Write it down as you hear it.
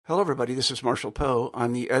Hello, everybody. This is Marshall Poe.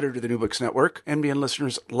 I'm the editor of the New Books Network. NBN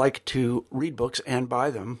listeners like to read books and buy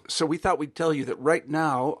them. So we thought we'd tell you that right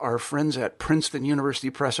now, our friends at Princeton University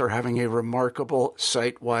Press are having a remarkable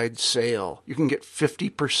site-wide sale. You can get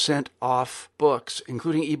 50% off books,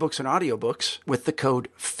 including ebooks and audiobooks, with the code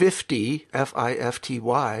 50,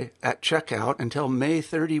 F-I-F-T-Y, at checkout until May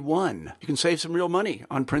 31. You can save some real money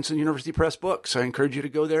on Princeton University Press books. I encourage you to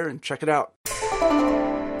go there and check it out.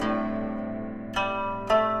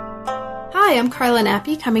 Hi, I'm Carla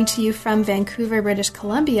Nappi, coming to you from Vancouver, British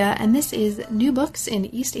Columbia, and this is New Books in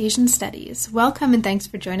East Asian Studies. Welcome and thanks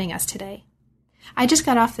for joining us today. I just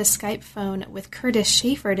got off the Skype phone with Curtis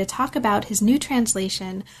Schaeffer to talk about his new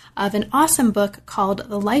translation of an awesome book called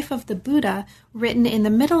The Life of the Buddha, written in the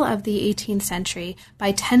middle of the 18th century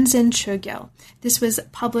by Tenzin Chogyal. This was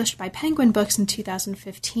published by Penguin Books in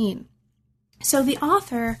 2015. So the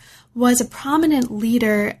author was a prominent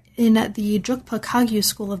leader in the Drukpa Kagyu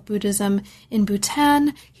school of Buddhism in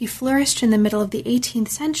Bhutan. He flourished in the middle of the 18th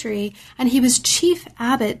century, and he was chief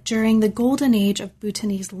abbot during the golden age of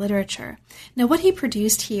Bhutanese literature. Now, what he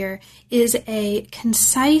produced here is a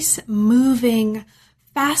concise, moving,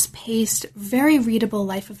 fast-paced, very readable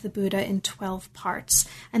life of the Buddha in 12 parts.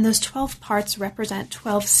 And those 12 parts represent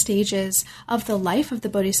 12 stages of the life of the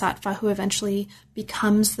Bodhisattva who eventually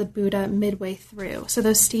becomes the Buddha midway through. So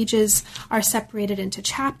those stages are separated into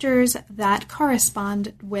chapters that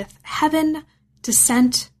correspond with heaven,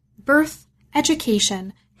 descent, birth,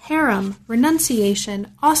 education, harem,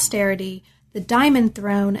 renunciation, austerity, the diamond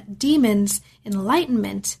throne, demons,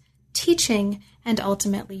 enlightenment, teaching, and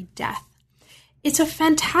ultimately death. It's a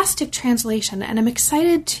fantastic translation, and I'm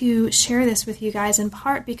excited to share this with you guys in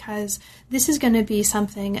part because this is going to be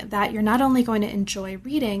something that you're not only going to enjoy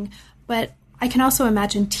reading, but I can also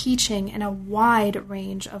imagine teaching in a wide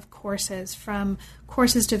range of courses, from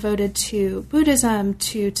courses devoted to Buddhism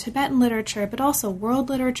to Tibetan literature, but also world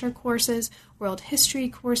literature courses, world history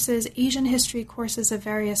courses, Asian history courses of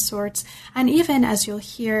various sorts, and even, as you'll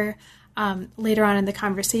hear later on in the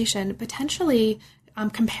conversation, potentially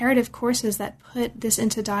comparative courses that put this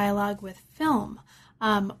into dialogue with film,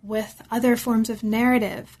 with other forms of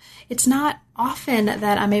narrative. It's not often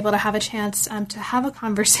that I'm able to have a chance to have a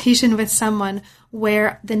conversation with someone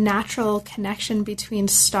where the natural connection between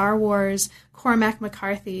Star Wars, Cormac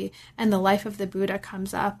McCarthy, and the life of the Buddha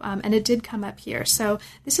comes up, and it did come up here. So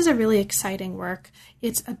this is a really exciting work.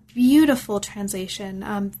 It's a beautiful translation,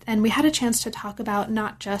 and we had a chance to talk about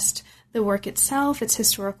not just the work itself, its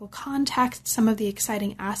historical context, some of the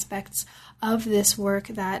exciting aspects of this work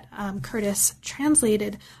that Curtis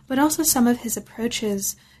translated, but also some of his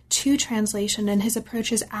approaches to translation and his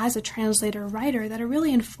approaches as a translator-writer that are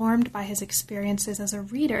really informed by his experiences as a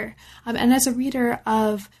reader, and as a reader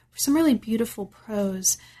of some really beautiful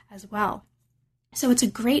prose as well. So it's a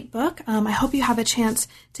great book. I hope you have a chance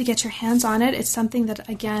to get your hands on it. It's something that,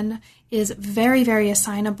 again, is very, very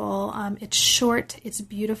assignable. It's short, it's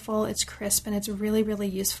beautiful, it's crisp, and it's really, really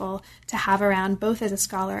useful to have around both as a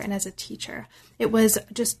scholar and as a teacher. It was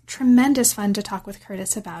just tremendous fun to talk with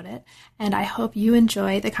Curtis about it, and I hope you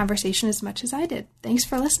enjoy the conversation as much as I did. Thanks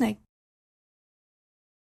for listening.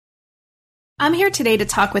 I'm here today to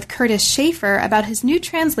talk with Curtis Schaeffer about his new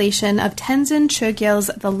translation of Tenzin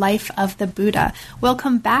Chogyal's The Life of the Buddha.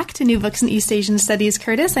 Welcome back to New Books in East Asian Studies,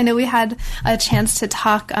 Curtis. I know we had a chance to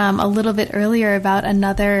talk a little bit earlier about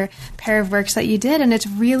another pair of works that you did, and it's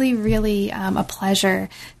really, really a pleasure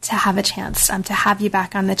to have a chance to have you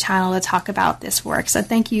back on the channel to talk about this work. So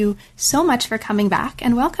thank you so much for coming back,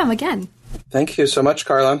 and welcome again. Thank you so much,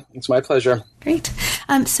 Carla. It's my pleasure. Great.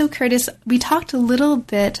 So, Curtis, we talked a little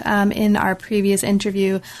bit in our previous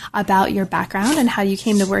interview about your background and how you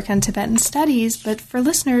came to work on Tibetan studies, but for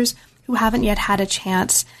listeners who haven't yet had a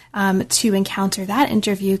chance to encounter that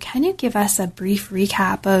interview, can you give us a brief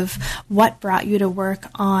recap of what brought you to work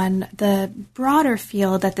on the broader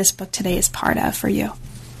field that this book today is part of for you?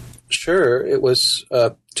 Sure. It was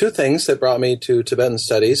two things that brought me to Tibetan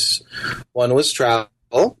studies. One was travel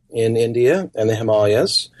in India and the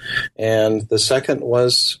Himalayas, and the second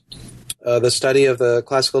was the study of the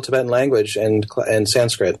classical Tibetan language and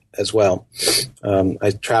Sanskrit as well.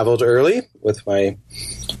 I traveled early with my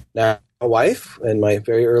now wife in my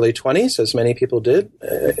very early 20s, as many people do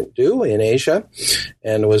in Asia,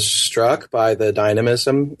 and was struck by the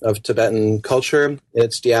dynamism of Tibetan culture in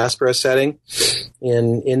its diaspora setting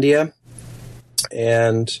in India,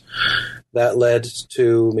 and that led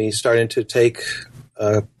to me starting to take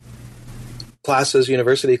classes,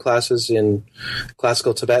 university classes in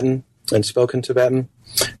classical Tibetan and spoken Tibetan,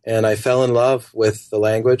 and I fell in love with the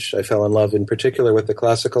language. I fell in love in particular with the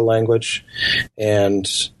classical language, and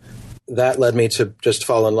that led me to just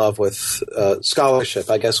fall in love with scholarship,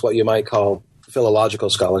 I guess what you might call philological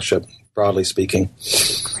scholarship, broadly speaking.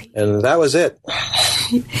 Great. And that was it.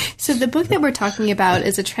 So the book that we're talking about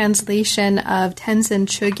is a translation of Tenzin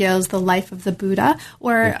Chogyal's The Life of the Buddha,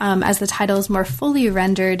 or as the title is more fully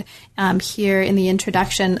rendered here in the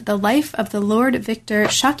introduction, The Life of the Lord Victor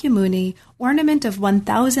Shakyamuni, Ornament of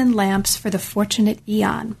 1,000 Lamps for the Fortunate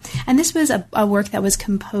Aeon. And this was a work that was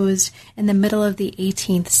composed in the middle of the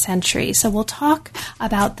 18th century. So we'll talk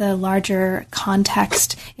about the larger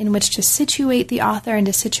context in which to situate the author and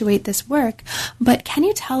to situate this work. But can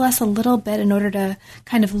you tell us a little bit, in order to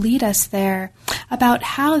kind of lead us there, about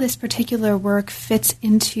how this particular work fits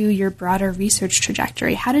into your broader research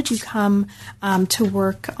trajectory? How did you come to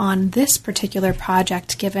work on this particular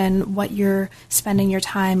project, given what you're spending your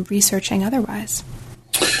time researching otherwise?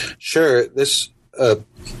 Sure. This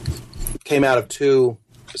came out of two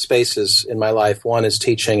spaces in my life. One is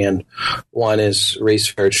teaching and one is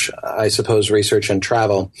research, I suppose research and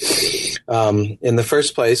travel. In the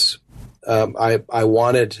first place, I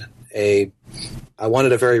wanted a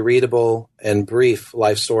very readable and brief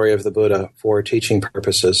life story of the Buddha for teaching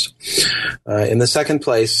purposes. In the second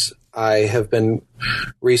place, I have been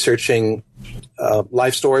researching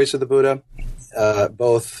life stories of the Buddha,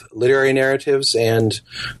 both literary narratives and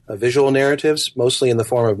visual narratives, mostly in the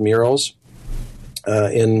form of murals,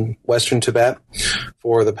 in Western Tibet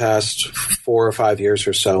for the past 4 or 5 years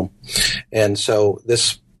or so. And so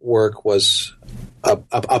this work was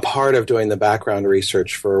a part of doing the background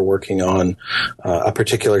research for working on a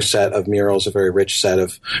particular set of murals, a very rich set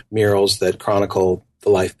of murals that chronicle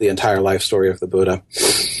the entire life story of the Buddha.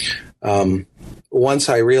 Once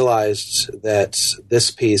I realized that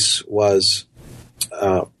this piece was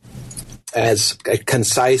as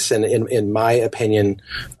concise and, in my opinion,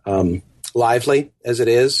 lively as it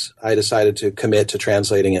is, I decided to commit to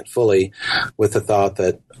translating it fully, with the thought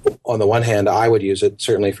that, on the one hand, I would use it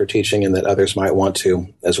certainly for teaching, and that others might want to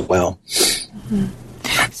as well. Mm-hmm.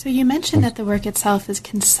 So you mentioned that the work itself is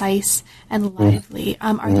concise and lively.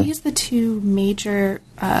 Are these the two major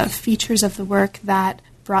features of the work that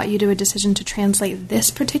brought you to a decision to translate this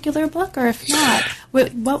particular book? Or if not,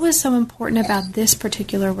 what was so important about this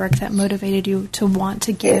particular work that motivated you to want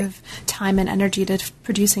to give time and energy to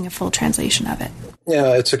producing a full translation of it?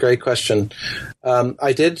 Yeah, it's a great question.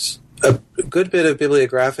 I did a good bit of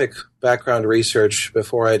bibliographic background research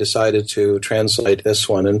before I decided to translate this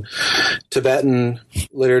one. And Tibetan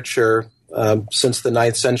literature, since the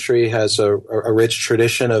 9th century, has a rich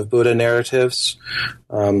tradition of Buddha narratives.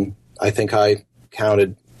 I think I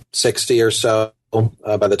counted 60 or so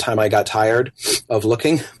by the time I got tired of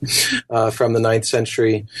looking from the 9th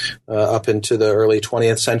century up into the early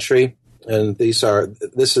 20th century. And these are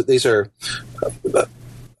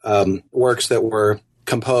works that were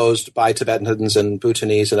composed by Tibetans and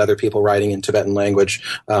Bhutanese and other people writing in Tibetan language,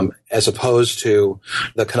 as opposed to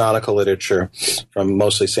the canonical literature from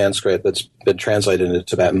mostly Sanskrit that's been translated into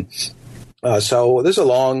Tibetan. So there's a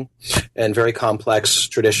long and very complex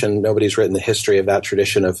tradition. Nobody's written the history of that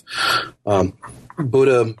tradition of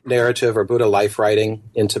Buddha narrative or Buddha life writing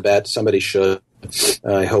in Tibet. Somebody should.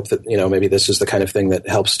 I hope that, maybe this is the kind of thing that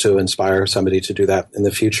helps to inspire somebody to do that in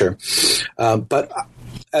the future. But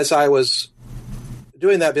as I was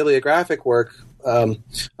doing that bibliographic work,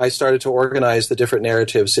 I started to organize the different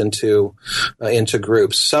narratives into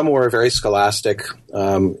groups. Some were very scholastic,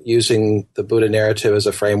 using the Buddha narrative as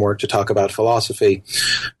a framework to talk about philosophy.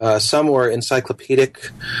 Some were encyclopedic,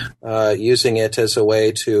 using it as a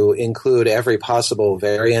way to include every possible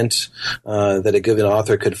variant that a given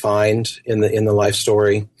author could find in the life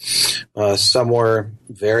story. Some were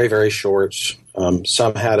very, very short.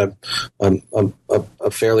 Some had a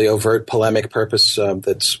fairly overt polemic purpose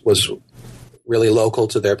that was really local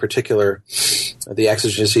to their particular, the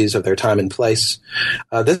exigencies of their time and place.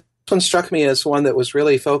 This one struck me as one that was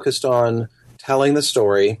really focused on telling the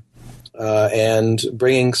story and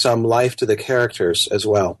bringing some life to the characters as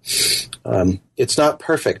well. It's not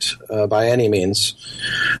perfect by any means,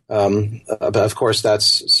 but of course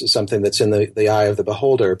that's something that's in the eye of the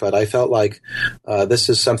beholder. But I felt like this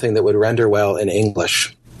is something that would render well in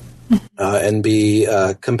English. And be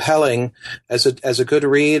compelling as a good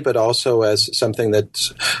read, but also as something that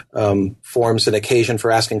forms an occasion for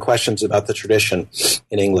asking questions about the tradition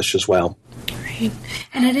in English as well. Right. Right.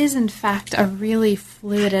 And it is, in fact, a really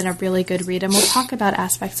fluid and a really good read. And we'll talk about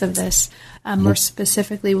aspects of this more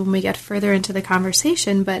specifically when we get further into the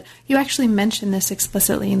conversation. But you actually mentioned this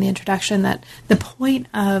explicitly in the introduction, that the point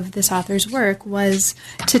of this author's work was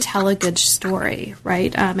to tell a good story,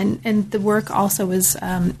 right? And the work also was,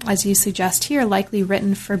 as you suggest here, likely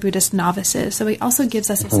written for Buddhist novices. So it also gives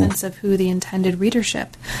us a sense of who the intended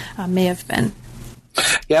readership may have been.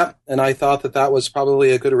 Yeah, and I thought that was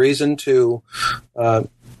probably a good reason to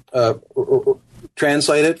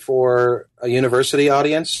translate it for a university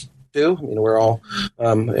audience too. I mean, we're all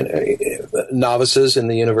novices in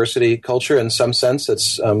the university culture in some sense.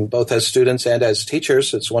 It's both as students and as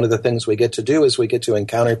teachers. It's one of the things we get to do is we get to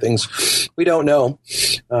encounter things we don't know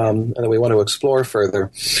and that we want to explore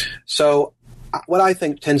further. So what I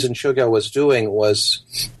think Tenzin Chogyal was doing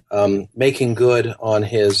was making good on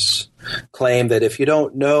his claim that if you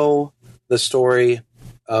don't know the story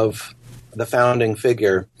of the founding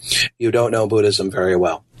figure, you don't know Buddhism very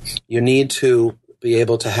well. You need to be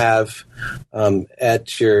able to have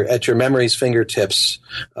at your memory's fingertips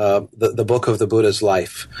the book of the Buddha's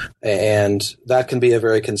life, and that can be a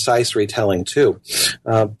very concise retelling too.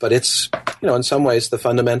 But it's in some ways the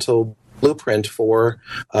fundamental blueprint for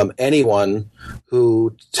anyone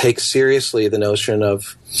who takes seriously the notion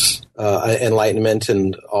of enlightenment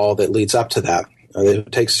and all that leads up to that. They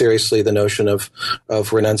take seriously the notion of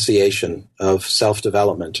renunciation, of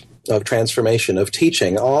self-development, of transformation, of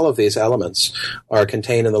teaching. All of these elements are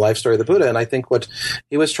contained in the life story of the Buddha, and I think what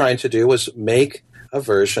he was trying to do was make a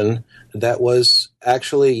version that was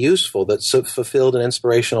actually useful, that fulfilled an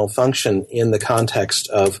inspirational function in the context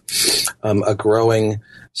of a growing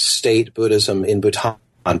state Buddhism in Bhutan,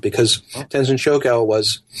 because Tenzin Chogyal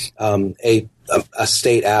was a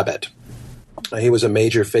state abbot. He was a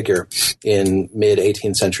major figure in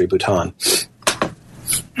mid-18th century Bhutan.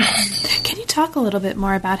 Can you talk a little bit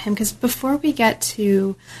more about him? Because before we get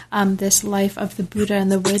to this life of the Buddha and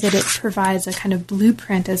the way that it provides a kind of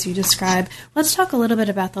blueprint, as you describe, let's talk a little bit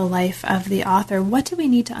about the life of the author. What do we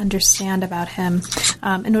need to understand about him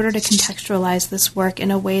in order to contextualize this work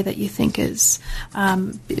in a way that you think is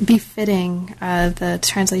befitting the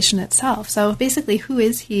translation itself? So basically, who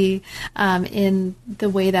is he in the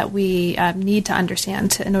way that we need to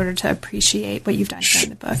understand in order to appreciate what you've done here in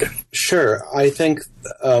the book? Sure. I think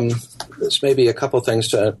there's maybe a couple things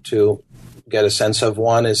to get a sense of.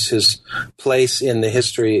 One is his place in the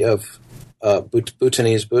history of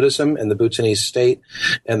Bhutanese Buddhism and the Bhutanese state,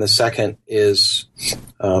 and the second is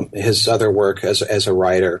his other work as a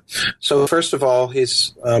writer. So first of all,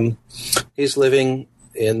 he's living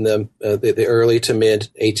in the early to mid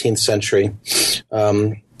 18th century.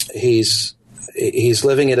 He's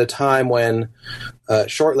living at a time when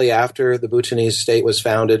shortly after the Bhutanese state was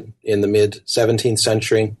founded in the mid-17th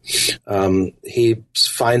century, he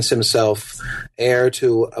finds himself heir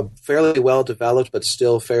to a fairly well-developed but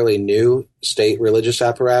still fairly new state religious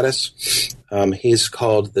apparatus. He's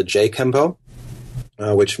called the Jaikempo,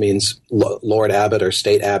 which means Lord Abbot or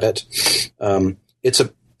State Abbot.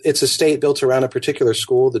 It's a state built around a particular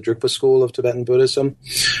school, the Drukpa school of Tibetan Buddhism.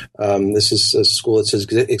 This is a school that's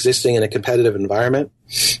existing in a competitive environment,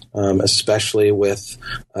 especially with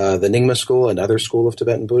the Nyingma school, another school of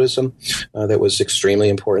Tibetan Buddhism that was extremely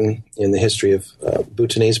important in the history of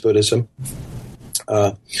Bhutanese Buddhism.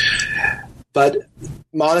 But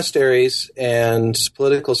monasteries and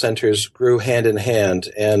political centers grew hand in hand,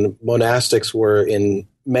 and monastics were in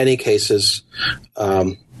many cases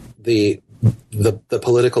the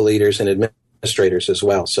political leaders and administrators as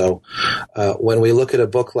well. So when we look at a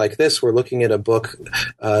book like this, we're looking at a book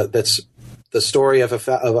that's the story of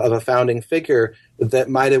a founding figure that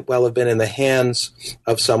might well have been in the hands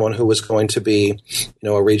of someone who was going to be,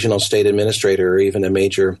 a regional state administrator or even a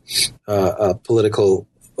major political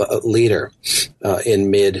leader in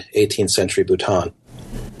mid-18th century Bhutan.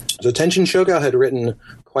 So Tenzin Chogyal had written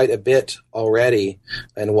quite a bit already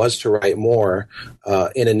and was to write more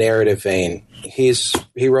in a narrative vein. He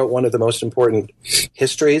wrote one of the most important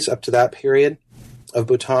histories up to that period of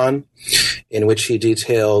Bhutan, in which he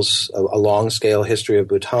details a long-scale history of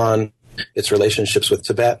Bhutan, its relationships with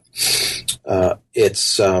Tibet,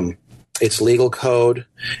 its legal code,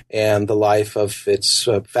 and the life of its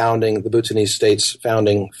the Bhutanese state's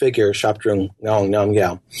founding figure, Shabdrung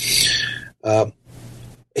Ngawang Namgyal.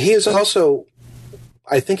 He is also,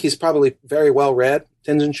 I think he's probably very well read,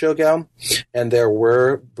 Tenzin Chogyal, and there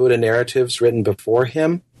were Buddha narratives written before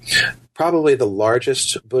him. Probably the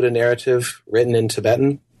largest Buddha narrative written in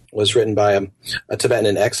Tibetan was written by a Tibetan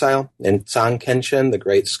in exile, and Tsang Khenchen, the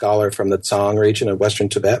great scholar from the Tsang region of western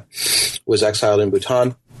Tibet, was exiled in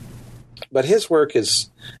Bhutan. But his work is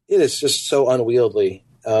just so unwieldy.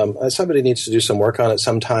 Somebody needs to do some work on it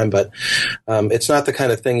sometime, but it's not the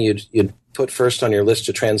kind of thing you'd put first on your list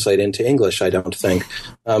to translate into English, I don't think,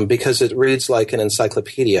 because it reads like an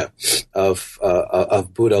encyclopedia of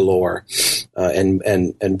Buddha lore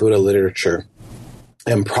and Buddha literature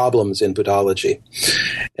and problems in Buddhology.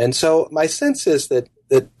 And so my sense is that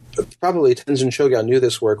probably Tenzin Chogyal knew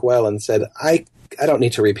this work well and said, I don't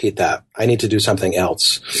need to repeat that. I need to do something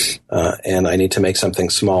else, and I need to make something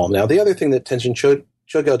small. Now, the other thing that Tenzin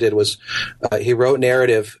Chogyal did was he wrote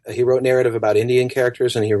narrative. He wrote narrative about Indian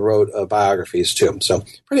characters, and he wrote biographies too. So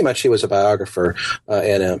pretty much he was a biographer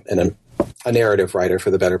and a narrative writer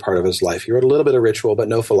for the better part of his life. He wrote a little bit of ritual, but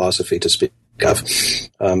no philosophy to speak of.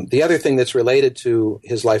 The other thing that's related to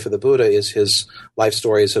his life of the Buddha is his life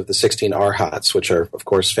stories of the 16 Arhats, which are, of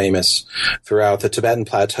course, famous throughout the Tibetan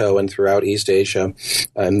Plateau and throughout East Asia.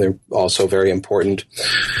 And they're also very important,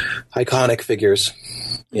 iconic figures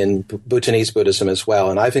in Bhutanese Buddhism as well.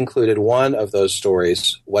 And I've included one of those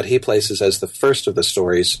stories, what he places as the first of the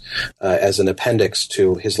stories, as an appendix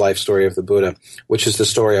to his life story of the Buddha, which is the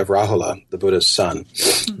story of Rahula, the Buddha's son,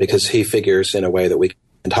 because he figures in a way that we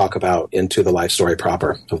can talk about into the life story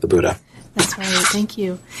proper of the Buddha. That's right. Thank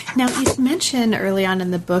you. Now, you mentioned early on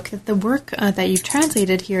in the book that the work that you've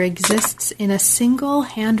translated here exists in a single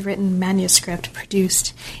handwritten manuscript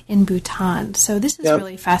produced in Bhutan. So this is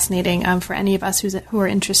really fascinating for any of us who are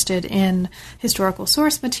interested in historical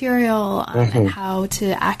source material and how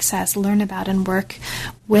to access, learn about, and work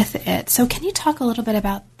with it. So can you talk a little bit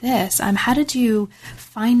about this? How did you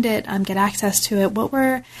find it, get access to it? What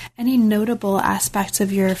were any notable aspects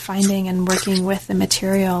of your finding and working with the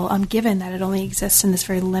material, given that it only exists in this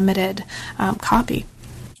very limited copy?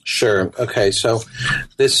 Sure. Okay. So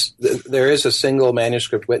there is a single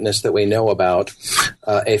manuscript witness that we know about.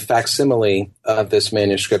 A facsimile of this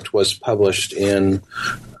manuscript was published in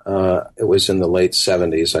it was in the late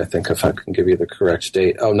 70s, I think, if I can give you the correct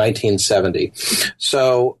date. 1970.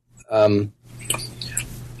 So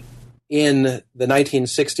in the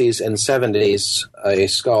 1960s and 70s, a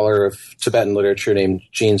scholar of Tibetan literature named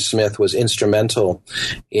Gene Smith was instrumental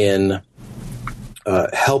in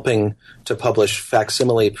helping to publish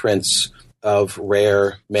facsimile prints of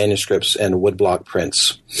rare manuscripts and woodblock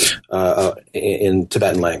prints in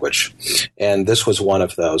Tibetan language. And this was one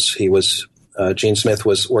of those. Gene Smith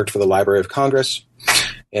worked for the Library of Congress,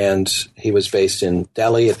 and he was based in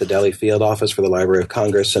Delhi at the Delhi field office for the Library of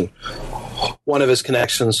Congress. And one of his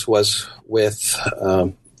connections was with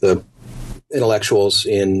the intellectuals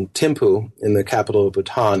in Thimphu, in the capital of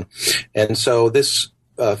Bhutan. And so this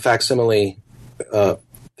facsimile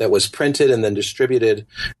that was printed and then distributed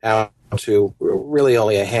out to really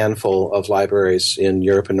only a handful of libraries in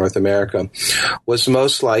Europe and North America was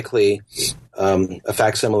most likely a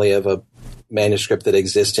facsimile of a manuscript that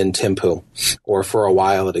exists in Thimphu, or for a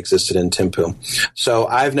while it existed in Thimphu. So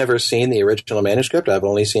I've never seen the original manuscript. I've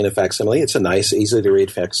only seen a facsimile. It's a nice, easy to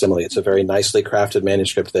read facsimile. It's a very nicely crafted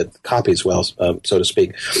manuscript that copies well, so to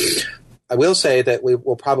speak. I will say that we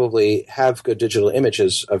will probably have good digital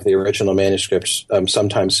images of the original manuscripts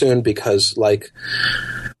sometime soon, because like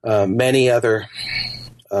many other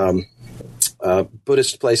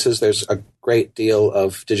Buddhist places, there's a great deal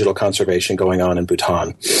of digital conservation going on in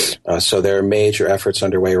Bhutan. So there are major efforts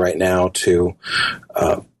underway right now to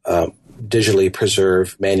digitally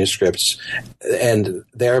preserve manuscripts, and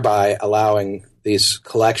thereby allowing these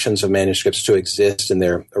collections of manuscripts to exist in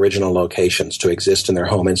their original locations, to exist in their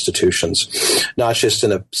home institutions, not just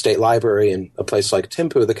in a state library in a place like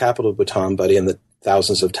Thimphu, the capital of Bhutan, but in the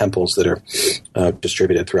thousands of temples that are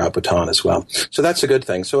distributed throughout Bhutan as well. So that's a good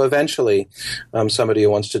thing. So eventually, somebody who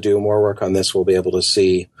wants to do more work on this will be able to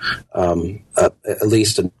see at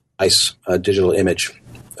least a nice digital image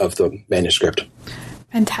of the manuscript.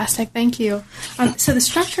 Fantastic. Thank you. So the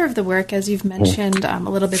structure of the work, as you've mentioned a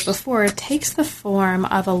little bit before, takes the form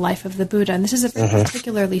of a life of the Buddha. And this is a very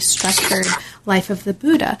particularly structured life of the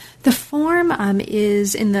Buddha. The form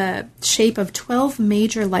is in the shape of 12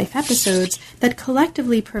 major life episodes that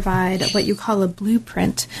collectively provide what you call a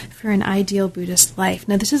blueprint for an ideal Buddhist life.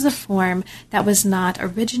 Now, this is a form that was not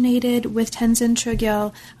originated with Tenzin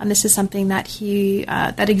Chogyal. This is something that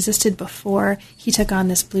that existed before he took on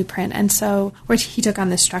this blueprint. And so, or he took on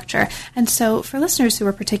this structure. And so for listeners who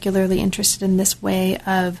are particularly interested in this way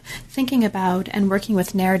of thinking about and working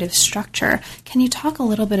with narrative structure, can you talk a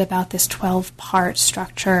little bit about this 12-part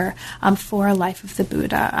structure for a life of the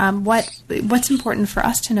Buddha? What's important for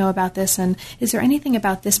us to know about this, and is there anything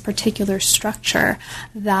about this particular structure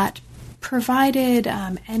that provided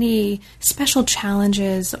any special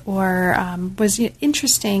challenges or was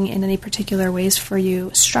interesting in any particular ways for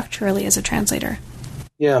you structurally as a translator?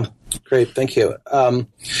 Yeah, great. Thank you.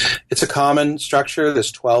 It's a common structure,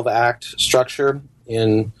 this 12-act structure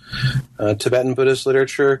in Tibetan Buddhist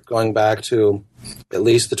literature, going back to at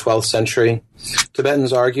least the 12th century.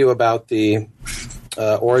 Tibetans argue about the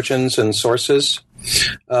origins and sources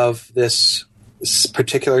of this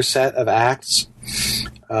particular set of acts.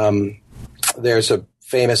 There's a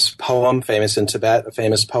famous in Tibet, a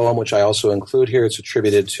famous poem which I also include here. It's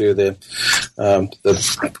attributed to the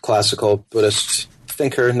classical Buddhist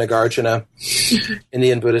thinker Nagarjuna,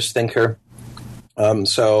 Indian Buddhist thinker.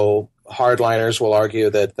 So hardliners will argue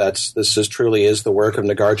that this truly is the work of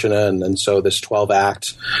Nagarjuna, and so this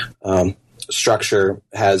 12-act structure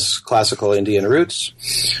has classical Indian roots.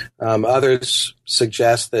 Others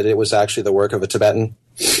suggest that it was actually the work of a Tibetan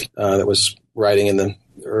that was writing in the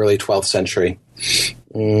early 12th century.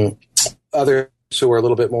 Others who were a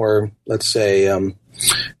little bit more, let's say,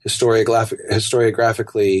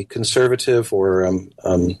 historiographically conservative or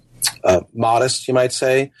modest, you might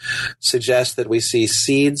say, suggest that we see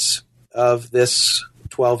seeds of this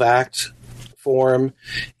 12-act form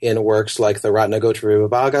in works like the Ratnagotri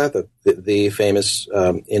Vibhaga, the famous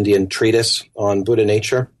Indian treatise on Buddha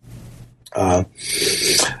nature.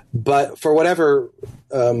 But for whatever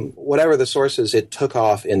the sources, it took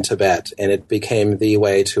off in Tibet, and it became the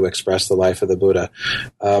way to express the life of the Buddha.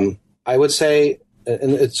 I would say,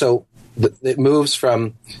 so it moves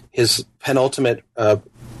from his penultimate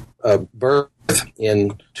birth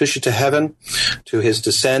in Tushita heaven to his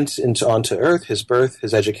descent onto earth, his birth,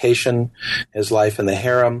 his education, his life in the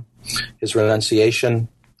harem, his renunciation,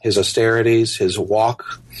 his austerities, his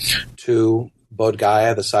walk to Bodh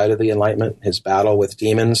Gaya, the site of the enlightenment, his battle with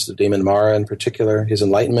demons, the demon Mara in particular, his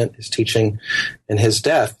enlightenment, his teaching, and his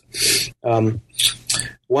death. One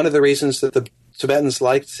of the reasons that the Tibetans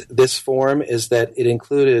liked this form is that it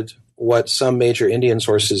included what some major Indian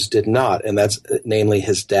sources did not, and that's namely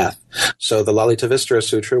his death. So the Lalitavistara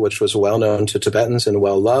Sutra, which was well known to Tibetans and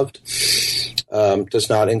well loved, does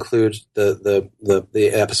not include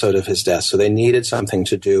the episode of his death. So they needed something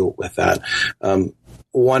to do with that.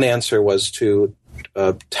 One answer was to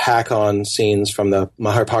tack on scenes from the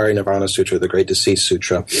Mahaparinirvana Sutra, the Great Decease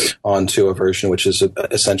Sutra, onto a version which is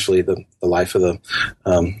essentially the life of the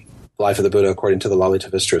Buddha according to the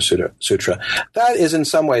Lalitavistara Sutra. That is in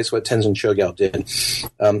some ways what Tenzin Chogyal did.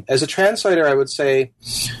 As a translator, I would say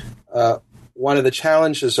one of the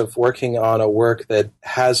challenges of working on a work that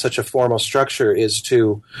has such a formal structure is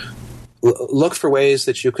to look for ways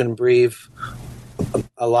that you can breathe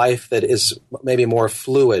a life that is maybe more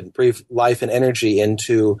fluid, breathe life and energy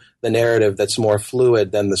into the narrative that's more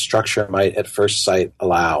fluid than the structure might at first sight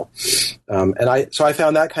allow. So I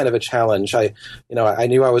found that kind of a challenge. I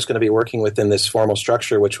knew I was going to be working within this formal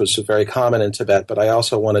structure, which was very common in Tibet, but I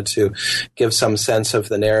also wanted to give some sense of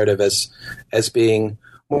the narrative as being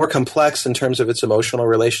more complex in terms of its emotional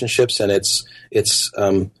relationships and its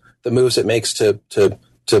the moves it makes to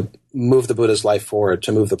move the Buddha's life forward,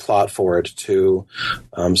 to move the plot forward, to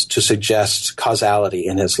suggest causality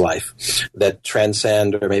in his life that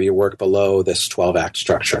transcend or maybe work below this 12-act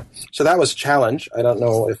structure. So that was a challenge. I don't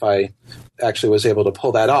know if I actually was able to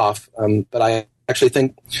pull that off, but I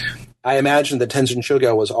actually I imagine that Tenzin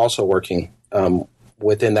Chogyal was also working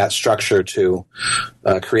within that structure to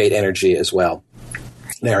create energy as well,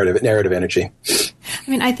 narrative energy. I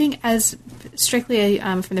mean, I think as strictly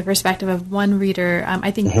from the perspective of one reader,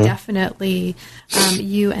 I think definitely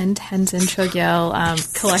you and Tenzin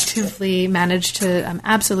Chogyal collectively managed to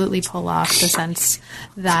absolutely pull off the sense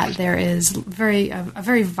that there is a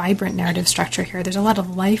very vibrant narrative structure here. There's a lot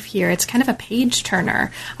of life here. It's kind of a page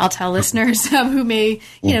turner. I'll tell listeners who may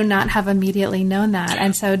not have immediately known that,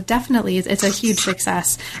 and so definitely it's a huge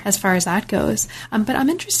success as far as that goes. But I'm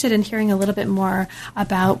interested in hearing a little bit more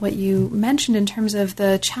about what you mentioned in terms of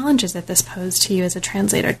the challenges that this posed to you as a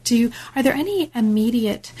translator. Are there any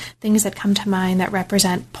immediate things that come to mind that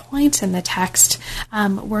represent points in the text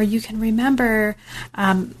where you can remember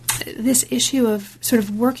this issue of sort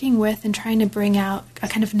of working with and trying to bring out a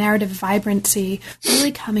kind of narrative vibrancy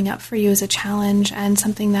really coming up for you as a challenge and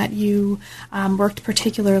something that you worked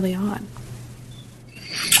particularly on?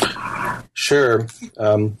 Sure.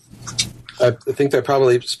 I think there are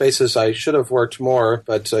probably spaces I should have worked more,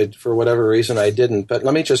 but for whatever reason I didn't. But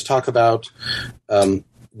let me just talk about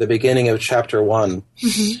the beginning of chapter 1,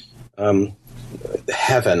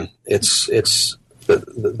 heaven. It's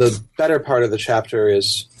the better part of the chapter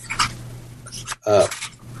is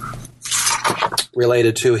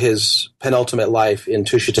related to his penultimate life in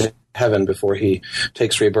Tushita heaven before he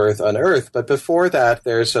takes rebirth on Earth. But before that,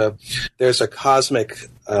 there's a cosmic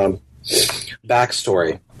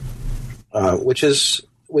backstory, which is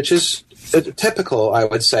typical, I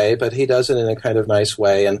would say, but he does it in a kind of nice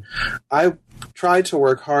way. And I tried to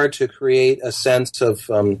work hard to create a sense of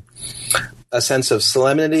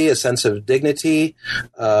solemnity, a sense of dignity,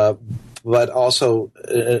 but also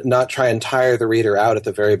not try and tire the reader out at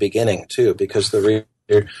the very beginning, too, because the reader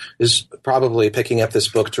is probably picking up this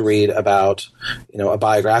book to read about, a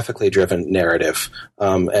biographically driven narrative,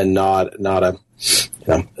 and not a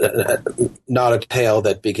tale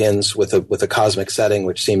that begins with a cosmic setting,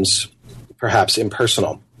 which seems perhaps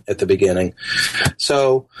impersonal at the beginning.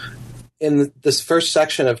 So, in this first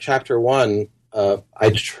section of chapter 1, I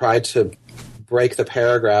tried to break the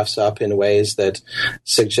paragraphs up in ways that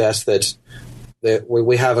suggest that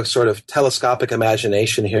we have a sort of telescopic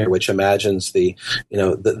imagination here, which imagines the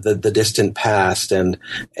distant past and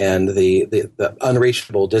the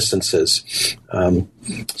unreachable distances.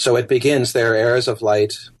 So it begins, there are eras of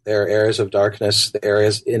light, there are eras of darkness,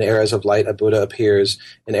 in eras of light a Buddha appears,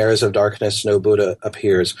 in eras of darkness no Buddha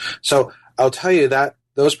appears. So I'll tell you that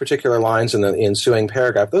those particular lines in the ensuing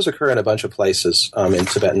paragraph, those occur in a bunch of places in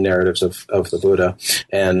Tibetan narratives of the Buddha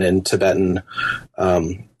and in Tibetan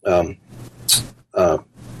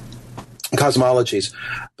cosmologies.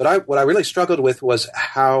 But what I really struggled with was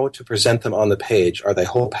how to present them on the page. Are they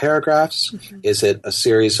whole paragraphs? Mm-hmm. Is it a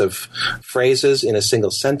series of phrases in a single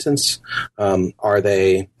sentence? Are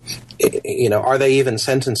they even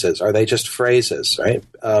sentences? Are they just phrases, right?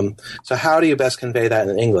 So how do you best convey that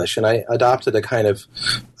in English? And I adopted a kind of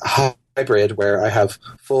hybrid where I have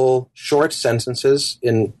full short sentences.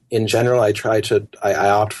 In general, I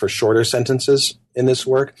opt for shorter sentences in this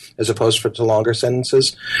work as opposed to longer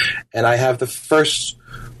sentences. And I have the first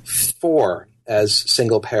 4 as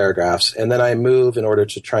single paragraphs, and then I move in order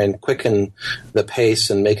to try and quicken the pace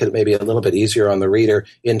and make it maybe a little bit easier on the reader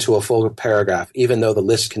into a full paragraph, even though the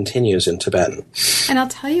list continues in Tibetan. And I'll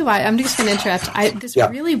tell you why. I'm just going to interrupt. This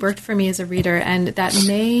really worked for me as a reader, and that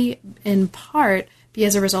may, in part, be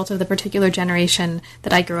as a result of the particular generation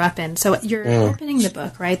that I grew up in. So you're opening the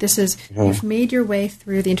book, right? This is, you've made your way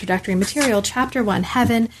through the introductory material, chapter 1,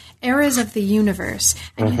 Heaven, Eras of the Universe.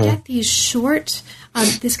 And you get these short,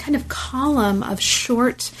 this kind of column of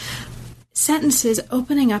short sentences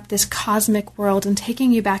opening up this cosmic world and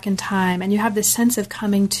taking you back in time, and you have this sense of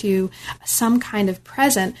coming to some kind of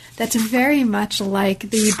present that's very much like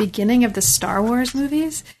the beginning of the Star Wars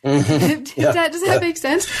movies. Does that make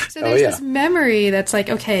sense? So there's this memory that's like,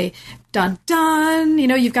 okay, dun dun,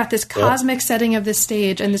 you've got this cosmic setting of the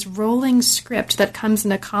stage and this rolling script that comes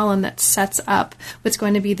in a column that sets up what's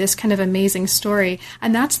going to be this kind of amazing story.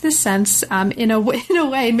 And that's the sense, in a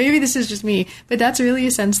way, maybe this is just me, but that's really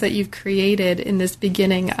a sense that you've created in this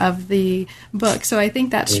beginning of the book. So I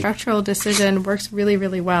think that structural decision works really,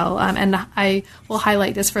 really well. And I will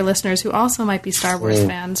highlight this for listeners who also might be Star Wars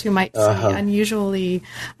fans, who might see unusually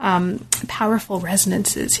powerful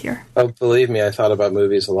resonances here. Oh, believe me, I thought about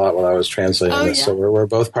movies a lot while I was translating this, so we're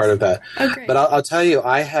both part of that. Okay. But I'll tell you,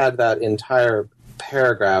 I had that entire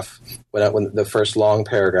paragraph, when the first long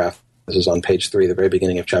paragraph, this is on page 3, the very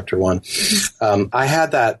beginning of chapter 1, I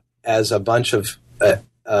had that as a bunch of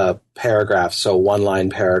paragraphs, so one-line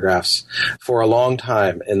paragraphs, for a long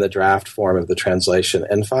time in the draft form of the translation.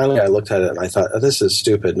 And finally I looked at it and I thought, this is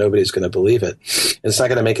stupid. Nobody's going to believe it. It's not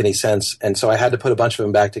going to make any sense. And so I had to put a bunch of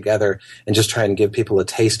them back together and just try and give people a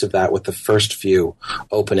taste of that with the first few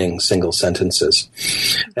opening single sentences.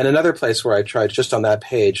 And another place where I tried, just on that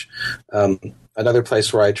page, another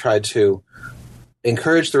place where I tried to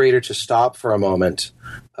encourage the reader to stop for a moment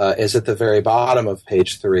is at the very bottom of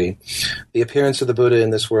page 3. The appearance of the Buddha in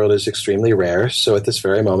this world is extremely rare, so at this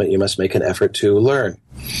very moment you must make an effort to learn.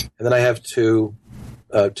 And then I have two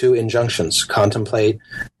injunctions: contemplate,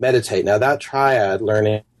 meditate. Now that triad,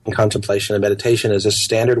 learning, contemplation, and meditation, is a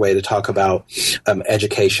standard way to talk about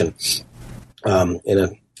education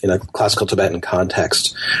in a classical Tibetan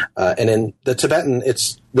context. And in the Tibetan,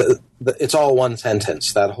 it's all one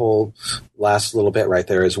sentence. That whole last little bit right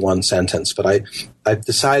there is one sentence. But I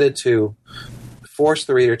decided to force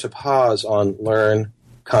the reader to pause on learn,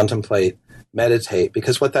 contemplate, meditate,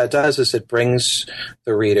 because what that does is it brings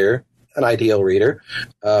the reader, an ideal reader,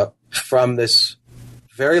 from this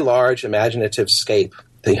very large imaginative scape,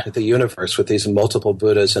 the universe with these multiple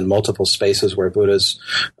Buddhas and multiple spaces where Buddhas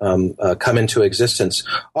come into existence,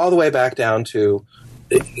 all the way back down to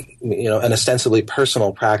an ostensibly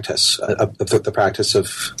personal practice, the practice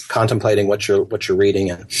of contemplating what you're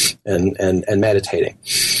reading and meditating.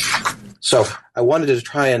 So I wanted to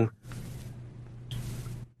try and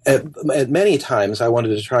at many times I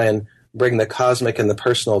wanted to try and bring the cosmic and the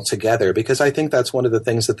personal together, because I think that's one of the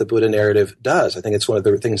things that the Buddha narrative does. I think it's one of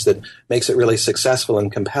the things that makes it really successful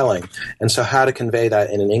and compelling. And so how to convey that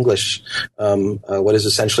in an English, what is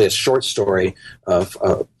essentially a short story of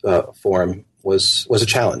form was a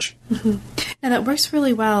challenge. Mm-hmm. Now that works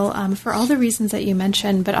really well for all the reasons that you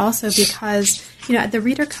mentioned, but also because, the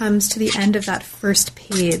reader comes to the end of that first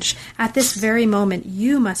page. At this very moment,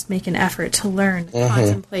 you must make an effort to learn,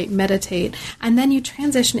 contemplate, meditate, and then you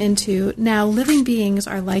transition into, now living beings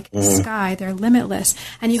are like the sky, they're limitless,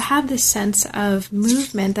 and you have this sense of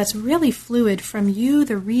movement that's really fluid from you,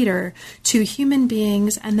 the reader, to human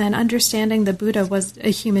beings, and then understanding the Buddha was a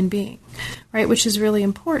human being, right, which is really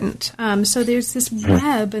important. So there's this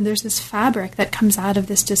web and there's this fabric that comes out of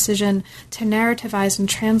this decision to narrativize and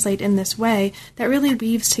translate in this way that really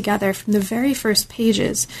weaves together from the very first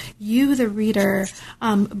pages, you, the reader,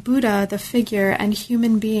 Buddha, the figure, and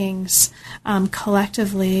human beings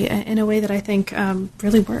collectively in a way that I think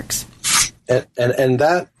really works. And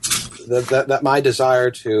that my desire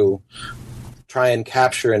to try and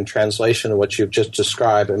capture in translation what you've just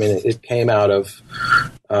described, I mean, it came out of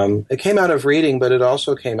reading, but it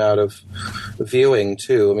also came out of viewing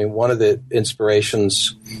too. I mean, one of the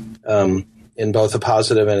inspirations in both a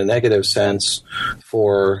positive and a negative sense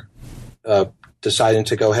for deciding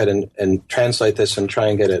to go ahead and translate this and try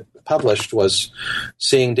and get it published was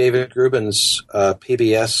seeing David Grubin's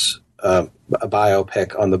PBS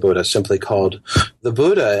biopic on the Buddha, simply called The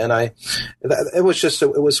Buddha. And it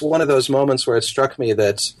was one of those moments where it struck me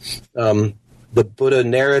that the Buddha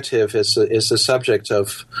narrative is the subject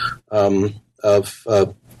of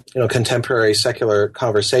contemporary secular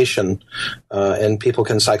conversation, and people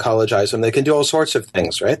can psychologize them. They can do all sorts of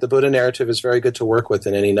things, right? The Buddha narrative is very good to work with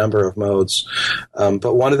in any number of modes.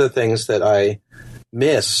 But one of the things that I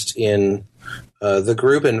missed in the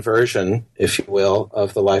Grubin version, if you will,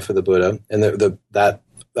 of the life of the Buddha, and that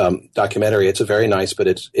documentary, it's a very nice, but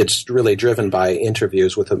it's really driven by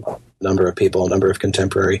interviews with a number of people, a number of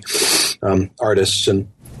contemporary artists and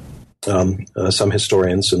some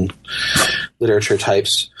historians and literature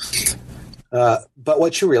types. But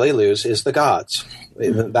what you really lose is the gods.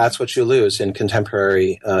 That's what you lose in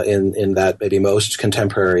contemporary, in that maybe most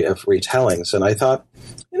contemporary of retellings. And I thought,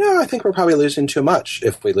 I think we're probably losing too much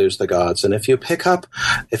if we lose the gods. And if you pick up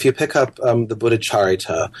the Buddha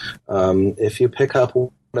Charita, if you pick up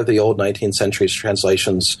one of the old 19th century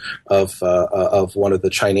translations of one of the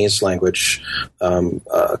Chinese language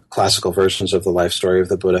classical versions of the life story of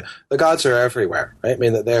the Buddha, the gods are everywhere, right? I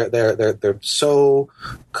mean, they're so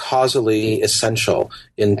causally essential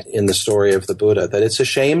in the story of the Buddha that it's a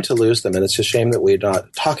shame to lose them, and it's a shame that we're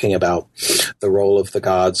not talking about the role of the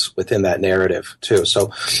gods within that narrative too.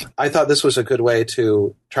 So I thought this was a good way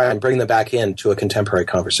to try and bring them back into a contemporary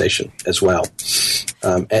conversation as well.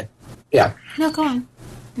 Yeah. No, go on.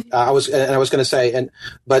 I was going to say,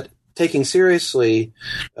 but taking seriously,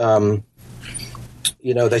 the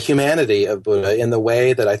humanity of Buddha in the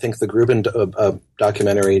way that I think the Grubin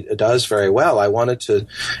documentary does very well. I wanted to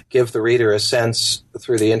give the reader a sense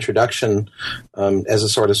through the introduction, as a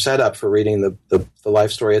sort of setup for reading the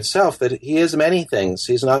life story itself, that he is many things.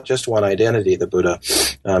 He's not just one identity, the Buddha.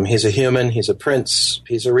 He's a human, he's a prince,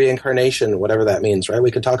 he's a reincarnation, whatever that means, right?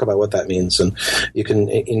 We can talk about what that means, and you can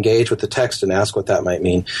engage with the text and ask what that might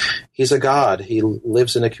mean. He's a god. He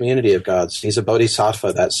lives in a community of gods. He's a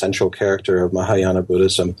bodhisattva, that central character of Mahayana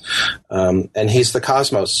Buddhism. And he's the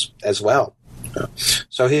cosmos as well.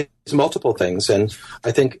 So he's multiple things, and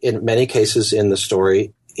I think in many cases in the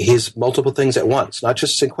story, he's multiple things at once, not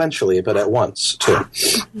just sequentially, but at once, too.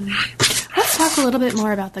 Let's talk a little bit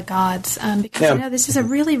more about the gods, because I know this is a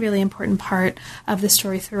really, really important part of the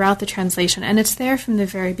story throughout the translation, and it's there from the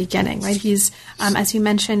very beginning, right? He's, as you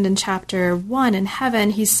mentioned in chapter 1, in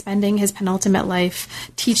heaven, he's spending his penultimate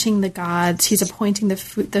life teaching the gods. He's appointing the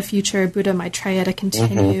future Buddha Maitreya to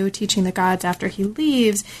continue teaching the gods after he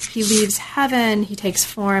leaves. He leaves heaven. He takes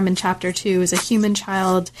form in chapter 2 as a human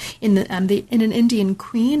child in in an Indian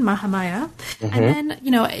queen, Mahamaya. And then,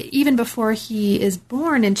 even before he is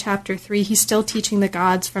born in chapter 3, he's still teaching the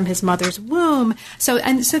gods from his mother's womb. So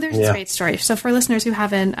there's this great story. So for listeners who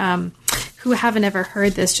haven't ever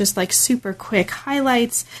heard this, just like super quick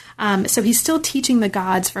highlights. So he's still teaching the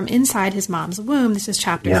gods from inside his mom's womb. This is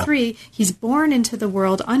chapter 3. He's born into the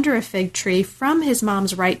world under a fig tree from his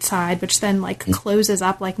mom's right side, which then closes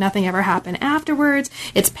up like nothing ever happened afterwards.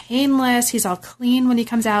 It's painless. He's all clean when he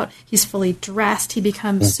comes out. He's fully dressed. He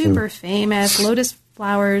becomes super famous. Lotus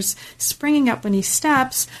flowers springing up when he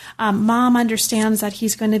steps. Mom understands that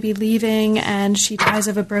he's going to be leaving, and she dies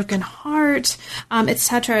of a broken heart,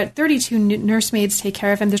 etc. 32 nursemaids take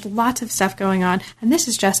care of him. There's lots of stuff going on, and this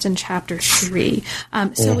is just in chapter 3.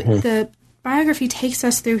 So the biography takes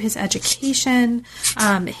us through his education,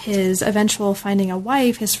 his eventual finding a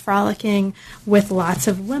wife, his frolicking with lots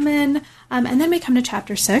of women, and then we come to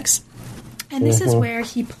chapter 6. And this is where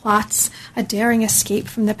he plots a daring escape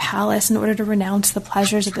from the palace in order to renounce the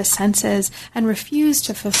pleasures of the senses and refuse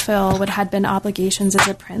to fulfill what had been obligations as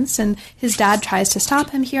a prince. And his dad tries to stop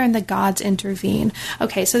him here, and the gods intervene.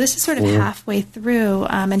 Okay, so this is sort of halfway through,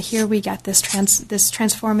 and here we get this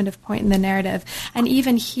transformative point in the narrative. And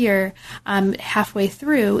even here, halfway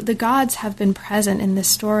through, the gods have been present in this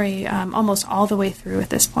story almost all the way through at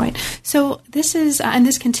this point. So this is, and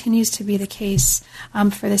this continues to be the case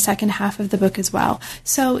for the second half of the book as well.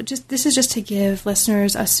 So this is just to give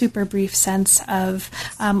listeners a super brief sense of,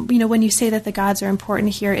 when you say that the gods are important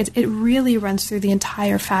here, it really runs through the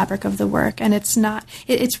entire fabric of the work. And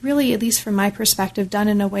it's really, at least from my perspective, done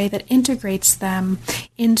in a way that integrates them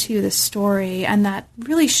into the story, and that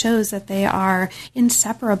really shows that they are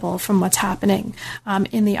inseparable from what's happening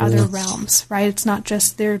in the other realms, right? It's not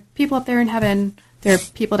just there are people up there in heaven, there are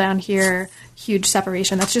people down here, huge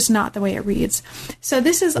separation. That's just not the way it reads. So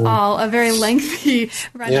this is all a very lengthy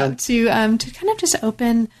run-up to kind of just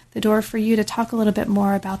open the door for you to talk a little bit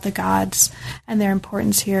more about the gods and their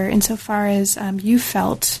importance here, insofar as you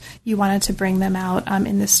felt you wanted to bring them out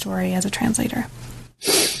in this story as a translator.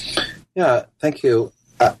 Yeah, thank you.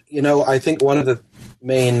 I think one of the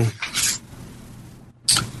main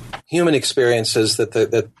human experiences that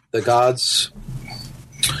the gods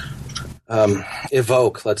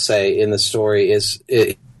evoke, let's say, in the story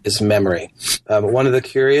is memory. One of the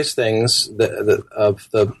curious things of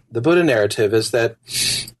the Buddha narrative is that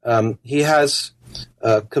he has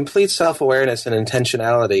complete self-awareness and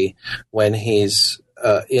intentionality when he's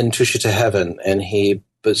in Tushita heaven, and he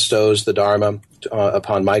bestows the Dharma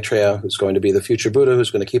upon Maitreya, who's going to be the future Buddha,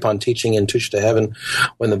 who's going to keep on teaching in Tushita heaven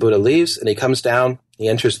when the Buddha leaves. And he comes down, he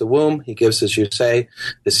enters the womb, he gives, as you say,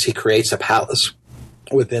 he creates a palace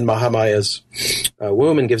within Mahamaya's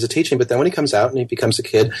womb and gives a teaching. But then when he comes out and he becomes a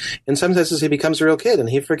kid, in some senses he becomes a real kid, and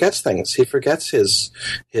he forgets things. He forgets his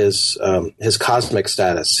cosmic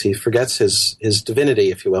status. He forgets his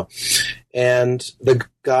divinity, if you will. And the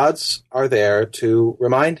gods are there to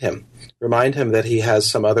remind him that he has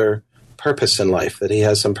some other purpose in life, that he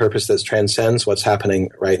has some purpose that transcends what's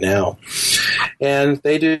happening right now. And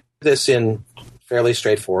they do this in fairly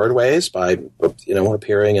straightforward ways by,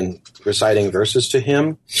 appearing and reciting verses to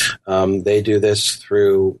him. They do this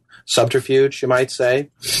through subterfuge, you might say,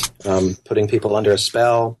 putting people under a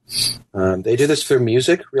spell. They do this through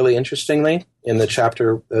music, really interestingly. In the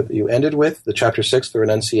chapter that you ended with, the chapter 6, the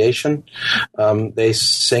Renunciation, they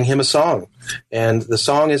sing him a song. And the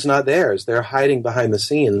song is not theirs. They're hiding behind the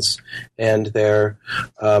scenes, and they're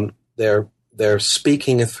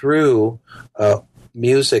speaking through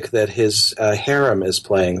music that his harem is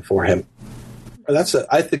playing for him.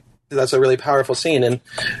 I think that's a really powerful scene. And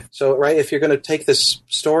so, right, if you're going to take this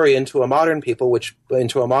story into a modern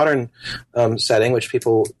setting, which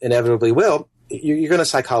people inevitably will, you're going to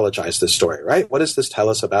psychologize this story, right? What does this tell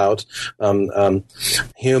us about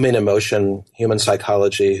human emotion, human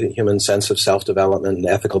psychology, human sense of self-development and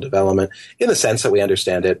ethical development, in the sense that we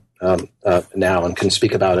understand it now and can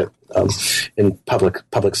speak about it in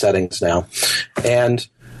public settings now? And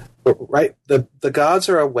right, the gods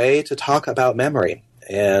are a way to talk about memory.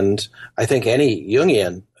 And I think any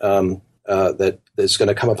Jungian that is going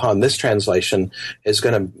to come upon this translation is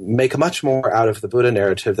going to make much more out of the Buddha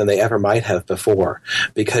narrative than they ever might have before,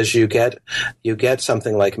 because you get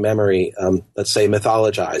something like memory, let's say,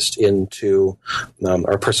 mythologized into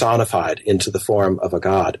or personified into the form of a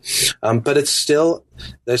god. But it's still,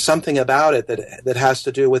 there's something about it that has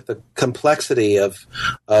to do with the complexity of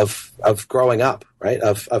growing up, right?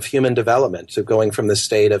 Of human development, of going from this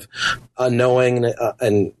state of unknowing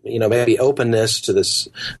and maybe openness to this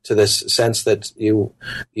sense that you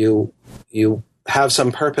have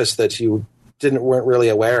some purpose that you weren't really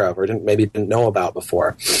aware of or didn't know about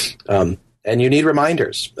before, and you need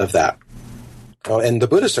reminders of that. Oh, and the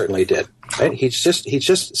Buddha certainly did. Right? He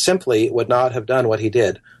just simply would not have done what he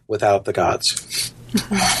did without the gods.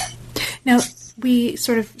 Now, we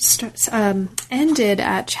sort of ended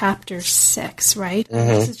at chapter 6, right? Mm-hmm.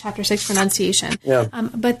 This is chapter 6, Renunciation. Yeah.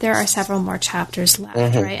 But there are several more chapters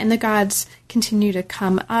left, right? And the gods continue to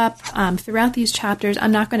come up throughout these chapters.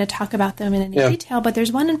 I'm not going to talk about them in any detail, but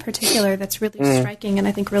there's one in particular that's really striking and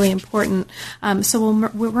I think really important. So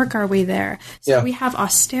we'll work our way there. So we have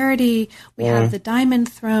austerity, we have the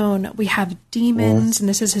diamond throne, we have demons, and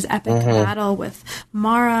this is his epic battle with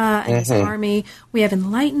Mara and his army. We have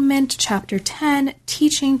enlightenment, chapter 10,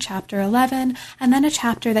 teaching, chapter 11, and then a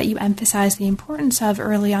chapter that you emphasize the importance of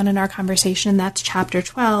early on in our conversation, and that's chapter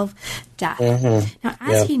 12, death. Now,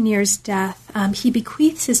 as he nears death, he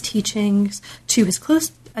bequeaths his teachings to his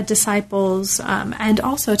close disciples and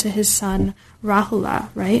also to his son, Rahula,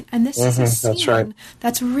 right? And this is a scene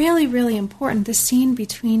that's really, really important, the scene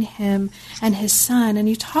between him and his son. And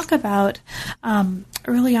you talk about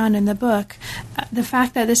early on in the book the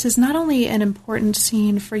fact that this is not only an important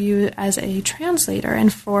scene for you as a translator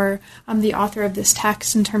and for the author of this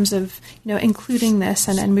text in terms of, including this,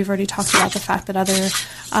 and we've already talked about the fact that other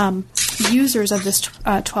users of this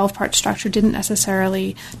 12-part structure didn't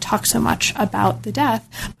necessarily talk so much about the death,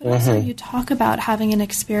 but also you talk about having an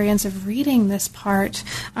experience of reading this part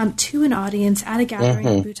to an audience at a gathering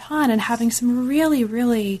in Bhutan and having some really,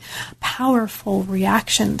 really powerful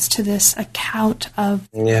reactions to this account of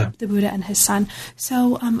the Buddha and his son.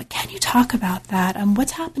 So can you talk about that?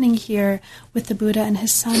 What's happening here with the Buddha and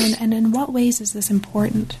his son, and in what ways is this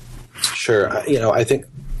important? Sure. I think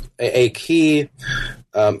a key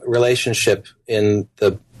relationship in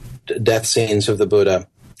the death scenes of the Buddha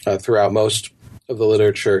throughout most of the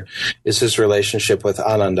literature is his relationship with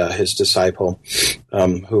Ananda, his disciple,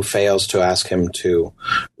 who fails to ask him to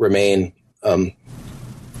remain among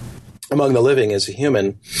the living as a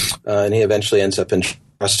human, and he eventually ends up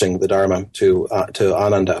entrusting the Dharma to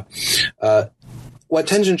Ananda. What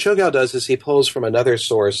Tenzin Chogyal does is he pulls from another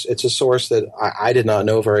source. It's a source that I did not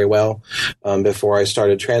know very well before I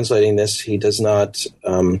started translating this. He does not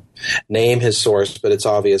name his source, but it's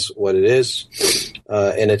obvious what it is.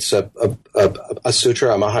 And it's a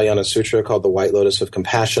sutra, a Mahayana sutra called the White Lotus of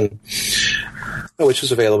Compassion, which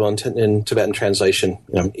was available in Tibetan translation,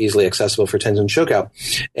 easily accessible for Tenzin Chogyal.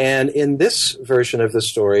 And in this version of the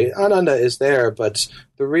story, Ananda is there, but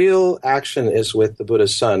the real action is with the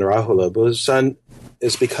Buddha's son, Rahula. Buddha's son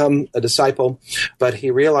has become a disciple, but he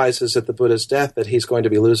realizes at the Buddha's death that he's going to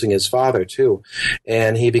be losing his father too.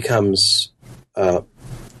 And he becomes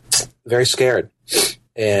very scared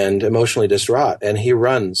and emotionally distraught. And he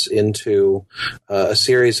runs into a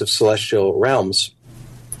series of celestial realms.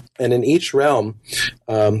 And in each realm,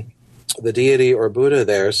 the deity or Buddha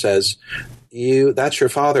there says, that's your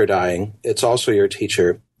father dying. It's also your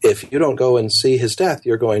teacher. If you don't go and see his death,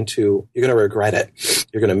 you're going to regret it.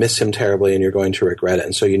 You're going to miss him terribly and you're going to regret it.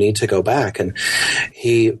 And so you need to go back. And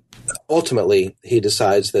he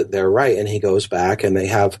decides that they're right, and he goes back, and they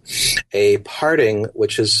have a parting,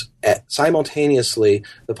 which is simultaneously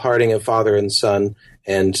the parting of father and son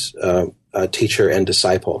and teacher and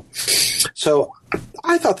disciple. So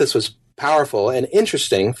I thought this was powerful and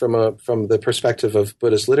interesting from the perspective of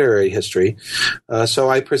Buddhist literary history.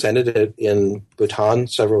 So I presented it in Bhutan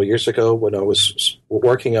several years ago when I was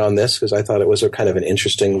working on this, because I thought it was a kind of an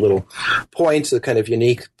interesting little point, a kind of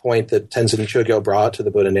unique point that Tenzin Chogyal brought to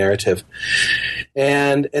the Buddha narrative.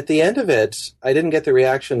 And at the end of it, I didn't get the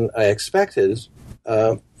reaction I expected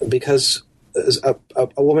because a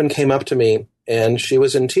woman came up to me and she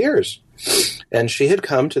was in tears. And she had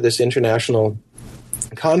come to this international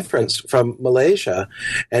conference from Malaysia,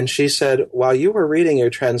 and she said, while you were reading your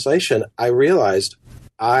translation, I realized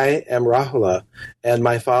I am Rahula and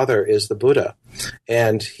my father is the Buddha,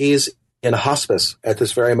 and he's in a hospice at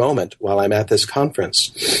this very moment while I'm at this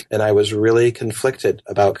conference. And I was really conflicted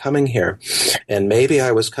about coming here. And maybe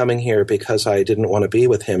I was coming here because I didn't want to be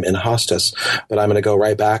with him in hospice, but I'm going to go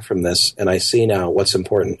right back from this. And I see now what's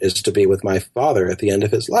important is to be with my father at the end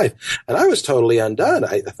of his life. And I was totally undone.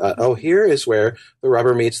 I thought, oh, here is where the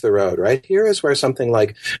rubber meets the road, right? Here is where something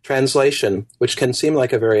like translation, which can seem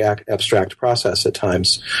like a very abstract process at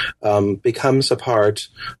times, becomes a part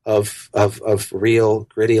of real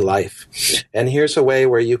gritty life. And here's a way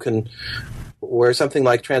where something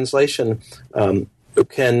like translation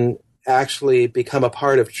can actually become a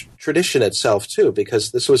part of tradition itself too,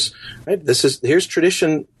 because this was right. Here's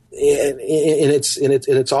tradition in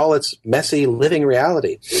its messy living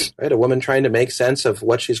reality, right? A woman trying to make sense of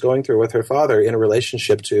what she's going through with her father in a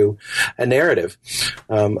relationship to a narrative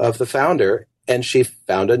of the founder. And she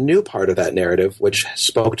found a new part of that narrative, which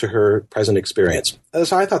spoke to her present experience.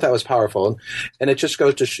 So I thought that was powerful. And it just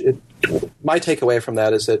goes to my takeaway from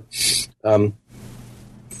that is that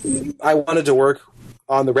I wanted to work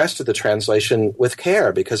on the rest of the translation with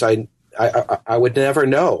care, because I would never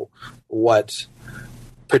know what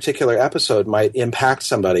particular episode might impact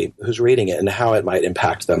somebody who's reading it and how it might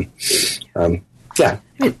impact them. Yeah.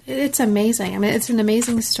 It's amazing. I mean, it's an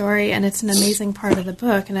amazing story, and it's an amazing part of the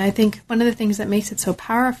book. And I think one of the things that makes it so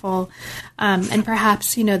powerful, and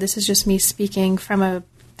perhaps, this is just me speaking from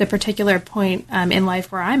the particular point in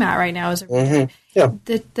life where I'm at right now as a reader. Yeah.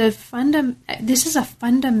 This is a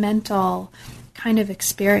fundamental kind of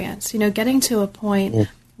experience, getting to a point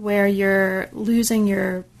where you're losing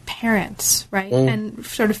your parents, right? And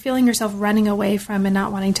sort of feeling yourself running away from and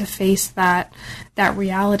not wanting to face that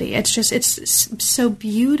reality. It's so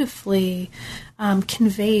beautifully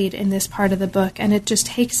conveyed in this part of the book, and it just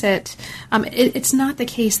takes it. It's not the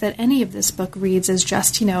case that any of this book reads as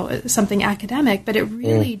just something academic, but it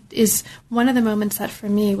really is one of the moments that for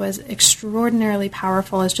me was extraordinarily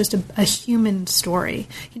powerful as just a human story.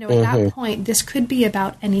 At that point, this could be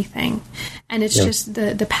about anything, and it's just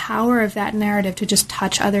the power of that narrative to just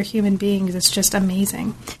touch other human beings. It's just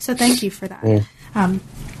amazing. So thank you for that.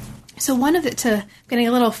 So I'm getting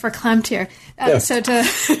a little verklempt here. So to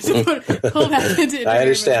pull back into it. I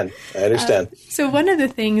understand. So one of the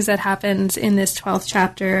things that happens in this 12th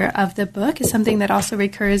chapter of the book is something that also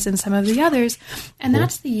recurs in some of the others, and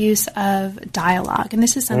that's the use of dialogue. And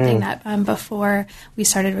this is something that before we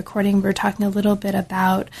started recording, we were talking a little bit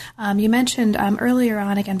about. You mentioned earlier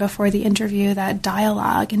on, again, before the interview, that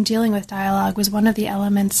dialogue and dealing with dialogue was one of the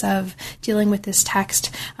elements of dealing with this text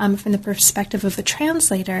from the perspective of a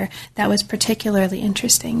translator that was particularly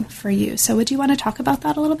interesting for you. So would you want to talk about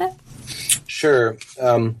that a little bit? Sure.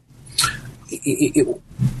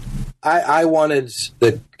 I wanted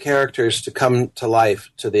the characters to come to life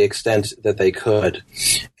to the extent that they could.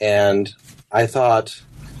 And I thought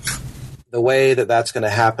the way that that's going to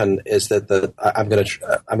happen is that I'm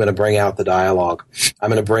going to bring out the dialogue. I'm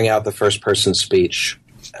going to bring out the first person speech,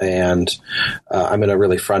 and I'm going to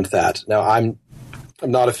really front that. Now, I'm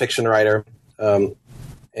not a fiction writer.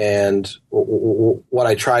 And what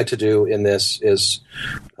I tried to do in this is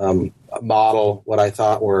model what I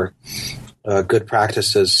thought were good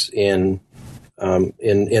practices in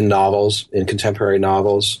novels, in contemporary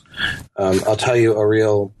novels. I'll tell you a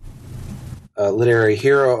real literary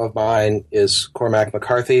hero of mine is Cormac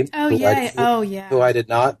McCarthy. Who I did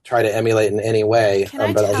not try to emulate in any way. Can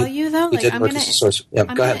I tell you though?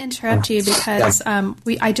 I'm going to interrupt you because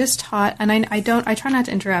I just taught, and I try not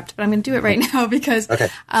to interrupt, but I'm going to do it right now because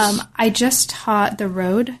I just taught The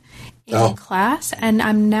Road in class, and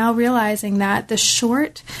I'm now realizing that the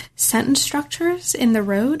short sentence structures in The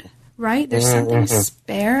Road. Right? There's something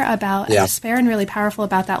spare and really powerful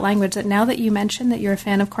about that language that now that you mentioned that you're a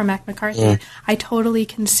fan of Cormac McCarthy, I totally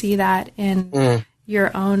can see that in your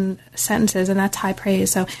own sentences, and that's high praise.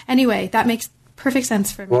 So anyway, that makes perfect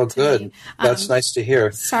sense for me. Well, good. That's nice to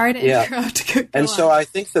hear. Sorry to interrupt. So I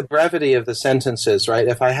think the brevity of the sentences, right?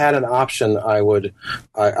 If I had an option, I would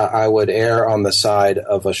err on the side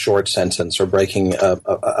of a short sentence or breaking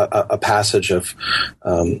a passage of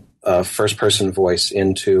first-person voice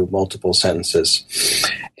into multiple sentences.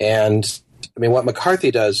 And, I mean, what McCarthy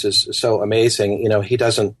does is so amazing. He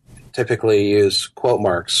doesn't typically use quote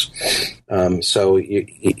marks. So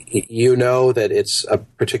you know that it's a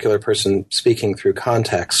particular person speaking through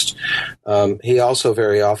context. He also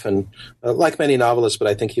very often, like many novelists, but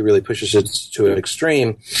I think he really pushes it to an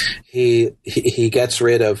extreme, he gets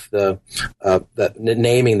rid of the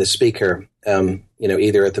naming the speaker,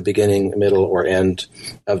 either at the beginning, middle, or end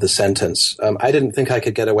of the sentence. I didn't think I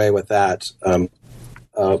could get away with that,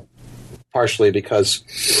 partially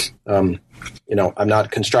because, I'm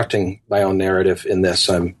not constructing my own narrative in this.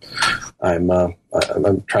 I'm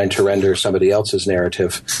trying to render somebody else's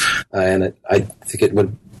narrative, and I think it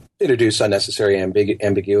would introduce unnecessary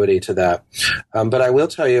ambiguity to that. But I will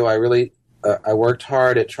tell you, I worked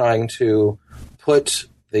hard at trying to put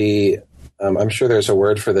the I'm sure there's a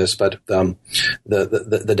word for this, but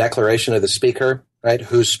the declaration of the speaker, right?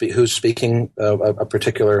 Who's speaking a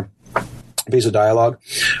particular piece of dialogue,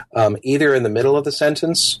 either in the middle of the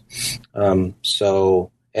sentence.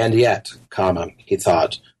 And yet, comma, he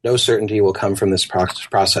thought, no certainty will come from this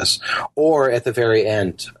process, or at the very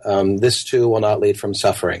end, this too will not lead from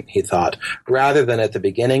suffering, he thought, rather than at the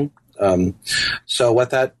beginning. So what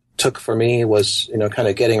that took for me was, kind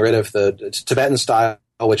of getting rid of the Tibetan style,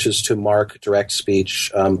 which is to mark direct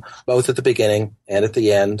speech, both at the beginning and at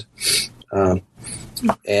the end,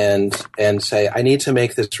 and say, I need to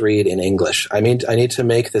make this read in English. I need to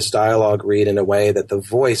make this dialogue read in a way that the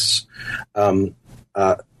voice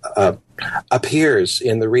appears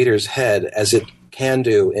in the reader's head as it can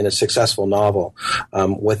do in a successful novel,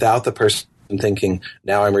 without the person thinking,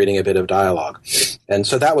 now I'm reading a bit of dialogue. And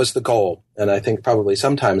so that was the goal. And I think probably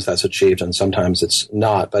sometimes that's achieved and sometimes it's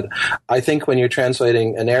not. But I think when you're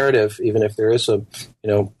translating a narrative, even if there is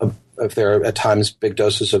if there are at times big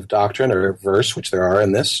doses of doctrine or verse, which there are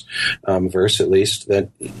in this verse at least, that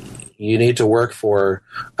you need to work for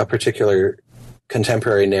a particular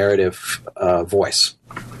contemporary narrative voice.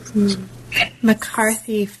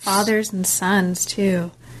 McCarthy, fathers and sons, too.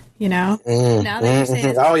 Now that you're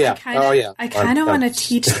saying I kind of want to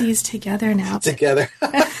teach these together now. Together.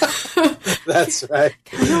 That's right.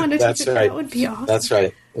 Kind of want to teach it. That would be awesome. That's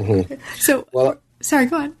right. Mm-hmm. So, sorry,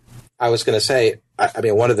 go on. I was going to say,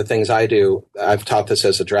 one of the things I do, I've taught this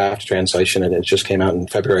as a draft translation, and it just came out in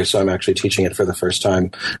February, so I'm actually teaching it for the first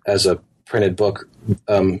time as a printed book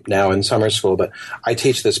now in summer school. But I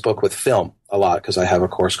teach this book with film a lot because I have a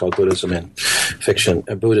course called Buddhism in Fiction,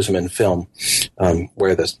 Buddhism in Film,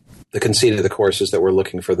 where the conceit of the course is that we're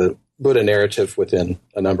looking for the Buddha narrative within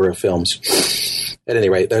a number of films. At any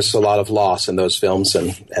rate, there's a lot of loss in those films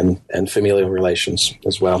and familial relations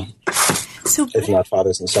as well. So if not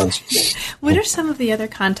fathers and sons. What are some of the other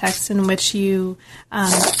contexts in which you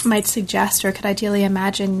might suggest or could ideally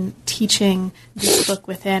imagine teaching this book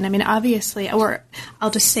within? Obviously, or I'll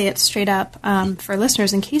just say it straight up for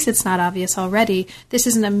listeners in case it's not obvious already, this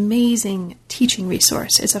is an amazing teaching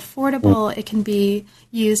resource. It's affordable. It can be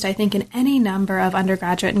used, I think, in any number of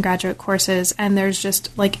undergraduate and graduate courses, and there's just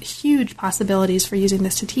huge possibilities for using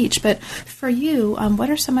this to teach. But for you, what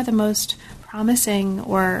are some of the most promising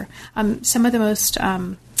or some of the most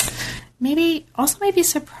maybe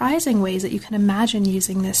surprising ways that you can imagine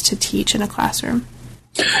using this to teach in a classroom?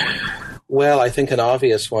 Well, I think an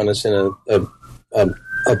obvious one is in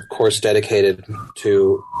a course dedicated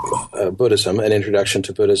to Buddhism, an introduction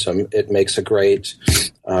to Buddhism. It makes a great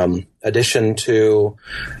addition to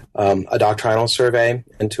a doctrinal survey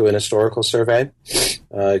and to an historical survey.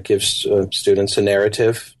 It gives students a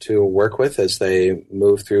narrative to work with as they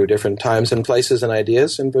move through different times and places and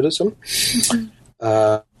ideas in Buddhism.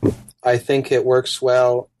 Mm-hmm. I think it works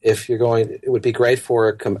well if you're it would be great for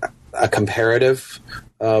a comparative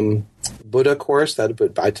Buddha course.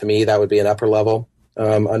 To me, that would be an upper level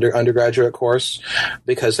undergraduate course,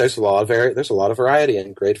 because there's a lot of variety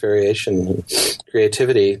and great variation and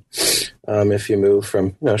creativity if you move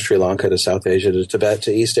from Sri Lanka to South Asia to Tibet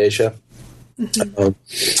to East Asia. Mm-hmm.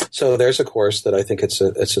 So there's a course that I think it's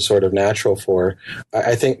a sort of natural for.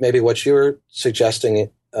 I think maybe what you were suggesting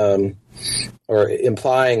or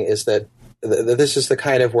implying is that this is the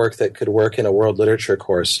kind of work that could work in a world literature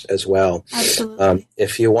course as well. Absolutely.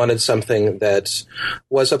 If you wanted something that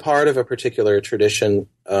was a part of a particular tradition,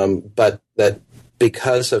 but that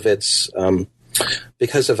because of let's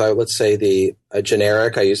say the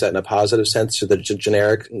generic, I use that in a positive sense, to the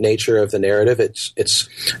generic nature of the narrative, it's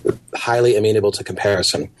highly amenable to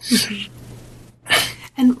comparison. Mm-hmm.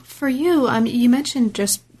 And for you, you mentioned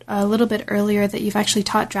just a little bit earlier that you've actually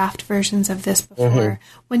taught draft versions of this before. Mm-hmm.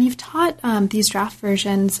 When you've taught these draft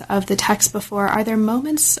versions of the text before, are there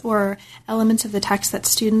moments or elements of the text that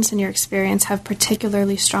students in your experience have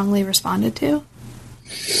particularly strongly responded to?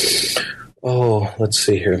 Oh, let's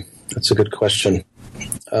see here. That's a good question.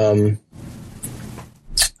 I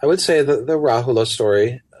would say the Rahula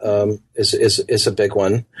story is a big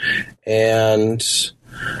one, and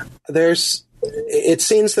there's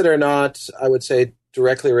scenes that are not, I would say,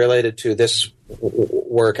 directly related to this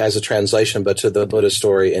work as a translation, but to the Buddha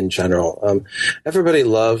story in general. Everybody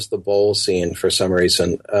loves the bowl scene for some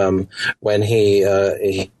reason. When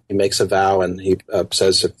he makes a vow and he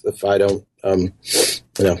says, if I don't,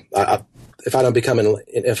 if I'm going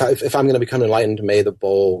to become enlightened, may the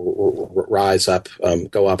bowl rise up,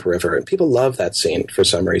 go up river. And people love that scene for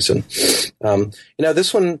some reason.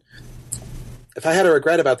 This one, if I had a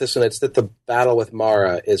regret about this one, it's that the battle with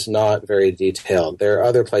Mara is not very detailed. There are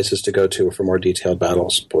other places to go to for more detailed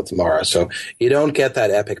battles with Mara. So you don't get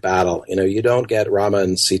that epic battle. You don't get Rama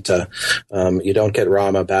and Sita. You don't get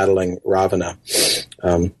Rama battling Ravana,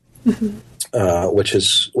 which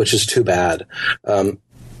is too bad.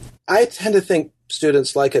 I tend to think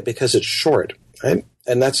students like it because it's short, right?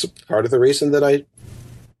 And that's part of the reason that I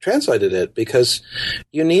translated it, because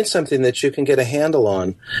you need something that you can get a handle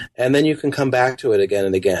on, and then you can come back to it again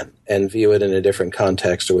and again and view it in a different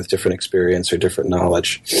context or with different experience or different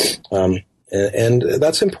knowledge. And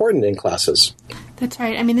that's important in classes. That's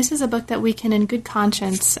right. This is a book that we can, in good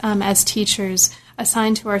conscience, as teachers,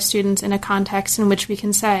 assign to our students in a context in which we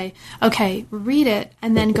can say, okay, read it,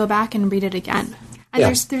 and then go back and read it again.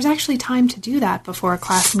 And there's actually time to do that before a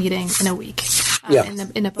class meeting in a week.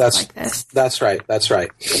 In a book like this. That's right.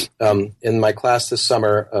 In my class this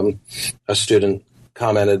summer, a student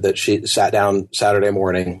commented that she sat down Saturday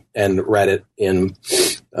morning and read it in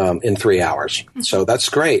 3 hours. So that's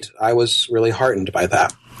great. I was really heartened by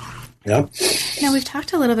that. Yeah. Now, we've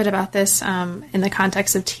talked a little bit about this in the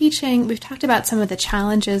context of teaching. We've talked about some of the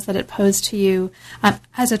challenges that it posed to you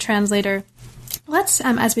as a translator. Let's,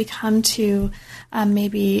 as we come to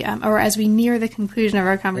or as we near the conclusion of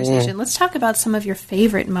our conversation, let's talk about some of your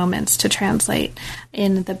favorite moments to translate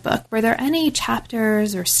in the book. Were there any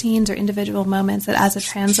chapters or scenes or individual moments that, as a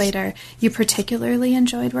translator, you particularly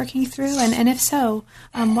enjoyed working through? And if so,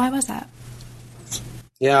 why was that?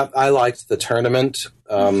 Yeah, I liked the tournament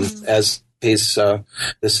as he's.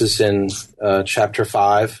 This is in chapter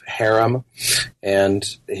 5, Harem, and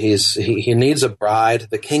he needs a bride.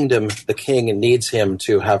 The king needs him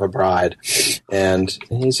to have a bride, and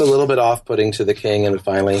he's a little bit off-putting to the king. And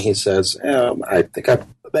finally, he says, "I think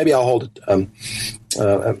maybe I'll hold it.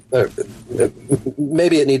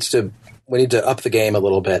 Maybe it needs to." We need to up the game a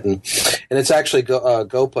little bit. And it's actually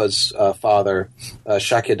Gopa's father,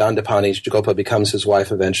 Shakyadandapani. Gopa becomes his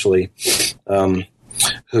wife eventually,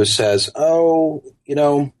 who says, I'm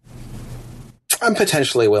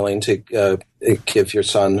potentially willing to give your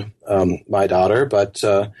son my daughter, but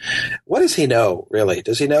what does he know, really?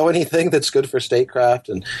 Does he know anything that's good for statecraft?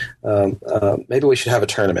 And maybe we should have a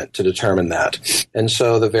tournament to determine that. And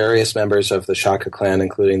so the various members of the Shaka clan,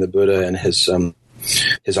 including the Buddha and his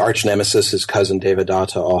arch nemesis, his cousin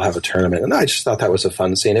Devadatta, all have a tournament. And I just thought that was a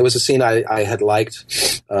fun scene. It was a scene I had liked,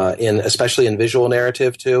 especially in visual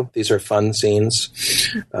narrative, too. These are fun scenes.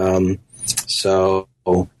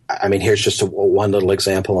 Here's just one little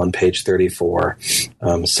example on page 34.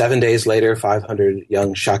 7 days later, 500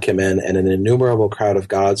 young Shakya men and an innumerable crowd of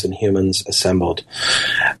gods and humans assembled.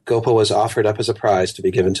 Gopa was offered up as a prize to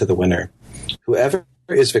be given to the winner. Whoever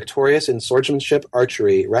is victorious in swordsmanship,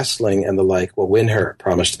 archery, wrestling, and the like will win her,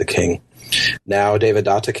 promised the king. Now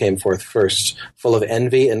Devadatta came forth first, full of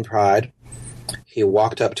envy and pride. He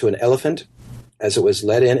walked up to an elephant as it was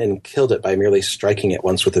led in and killed it by merely striking it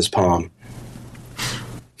once with his palm.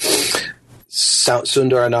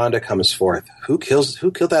 Sundarananda comes forth. Who killed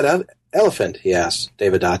that elephant? He asked.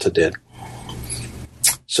 Devadatta did.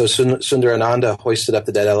 So Sundarananda hoisted up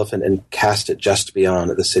the dead elephant and cast it just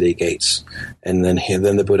beyond the city gates. And then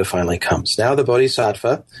the Buddha finally comes. Now the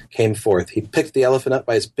Bodhisattva came forth. He picked the elephant up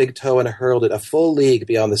by its big toe and hurled it a full league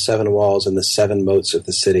beyond the 7 walls and the 7 moats of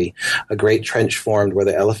the city. A great trench formed where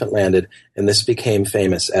the elephant landed, and this became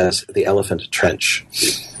famous as the Elephant Trench.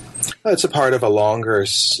 It's a part of a longer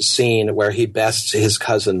scene where he bests his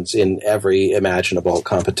cousins in every imaginable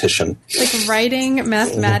competition. Like writing,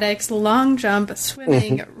 mathematics, long jump,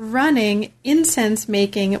 swimming, running, incense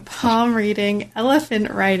making, palm reading,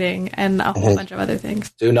 elephant riding, and a whole bunch of other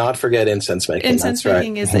things. Do not forget incense making. Incense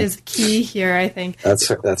making is key here, I think.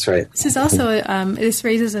 That's right. This is also, this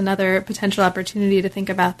raises another potential opportunity to think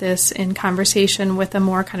about this in conversation with a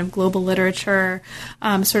more kind of global literature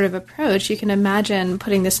sort of approach. You can imagine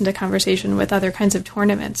putting this into conversation with other kinds of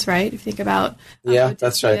tournaments, right? If you think about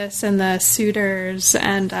that's right. And the suitors,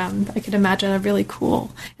 and I could imagine a really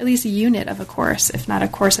cool, at least a unit of a course, if not a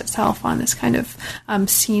course itself, on this kind of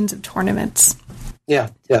scenes of tournaments. Yeah.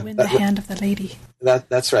 Win the hand of the lady.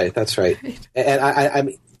 That's right. And I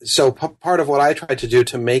mean, so part of what I tried to do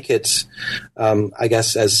to make it, I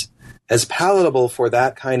guess, as palatable for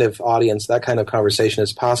that kind of audience, that kind of conversation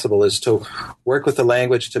as possible, is to work with the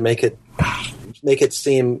language to make it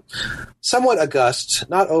seem somewhat august,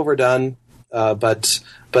 not overdone, but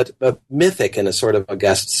mythic in a sort of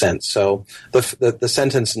august sense. So the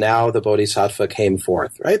sentence, now the Bodhisattva came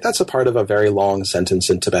forth, right? That's a part of a very long sentence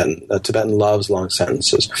in Tibetan. Tibetan loves long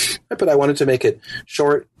sentences, right? But I wanted to make it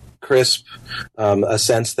short, crisp, a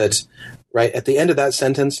sense that, right at the end of that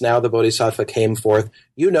sentence, now the Bodhisattva came forth,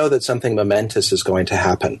 you know that something momentous is going to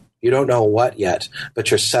happen. You don't know what yet,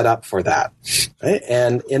 but you're set up for that. Right?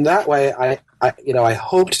 And in that way, I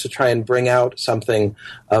hoped to try and bring out something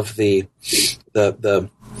of the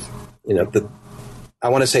I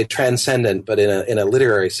want to say transcendent, but in a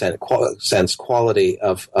literary sense, quality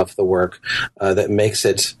of the work that makes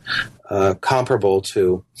it comparable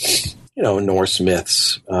to Norse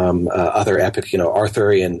myths, other epic,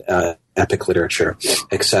 Arthurian epic literature,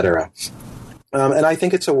 etc. And I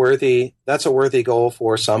think that's a worthy goal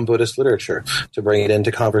for some Buddhist literature, to bring it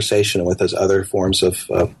into conversation with those other forms of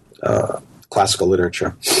classical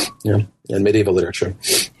literature, and medieval literature.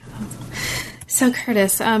 So,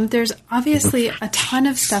 Curtis, there's obviously a ton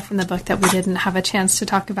of stuff in the book that we didn't have a chance to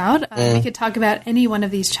talk about. We could talk about any one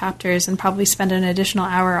of these chapters and probably spend an additional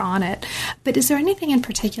hour on it. But is there anything in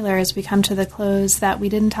particular, as we come to the close, that we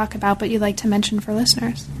didn't talk about but you'd like to mention for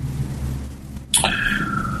listeners?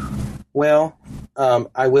 Well,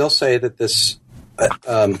 I will say that this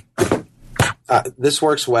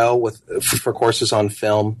works well for courses on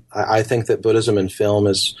film. I think that Buddhism in film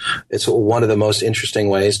it's one of the most interesting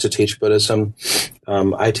ways to teach Buddhism.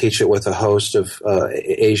 I teach it with a host of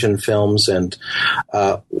Asian films, and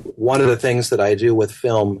one of the things that I do with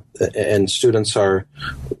film, and students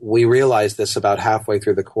we realize this about halfway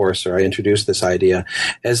through the course, or I introduce this idea,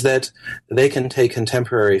 is that they can take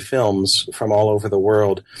contemporary films from all over the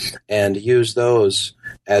world and use those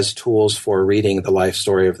as tools for reading the life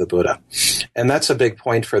story of the Buddha. And that's a big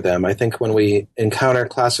point for them. I think when we encounter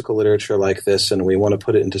classical literature like this and we want to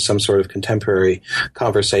put it into some sort of contemporary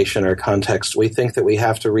conversation or context, we think that we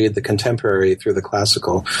have to read the contemporary through the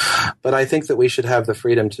classical. But I think that we should have the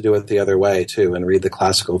freedom to do it the other way, too, and read the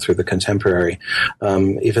classical through the contemporary,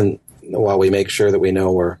 even while we make sure that we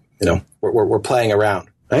know we're playing around,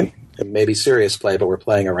 right? It may be serious play, but we're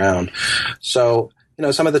playing around. So,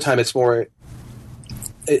 some of the time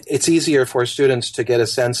it's easier for students to get a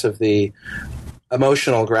sense of the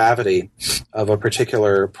emotional gravity of a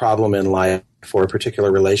particular problem in life or a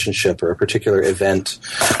particular relationship or a particular event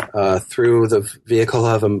through the vehicle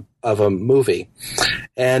of a movie.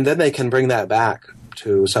 And then they can bring that back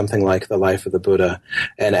to something like the life of the Buddha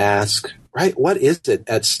and ask, right, what is it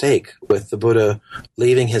at stake with the Buddha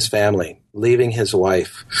leaving his family, leaving his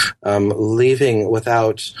wife, leaving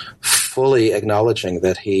without fully acknowledging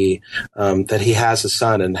that he has a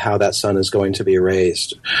son and how that son is going to be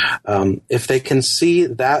raised. If they can see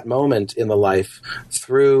that moment in the life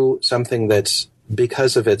through something that,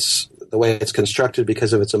 because of the way it's constructed,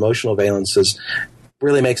 because of its emotional valences,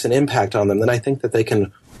 really makes an impact on them, then I think that they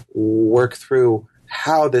can work through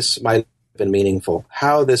how this might have been meaningful,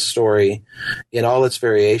 how this story, in all its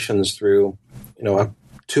variations through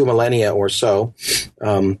 2 millennia or so,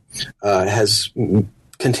 has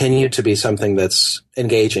continued to be something that's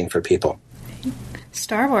engaging for people.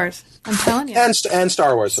 Star Wars, I'm telling you. And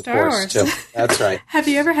Star Wars, of course, too. That's right. Have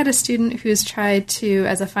you ever had a student who's tried to,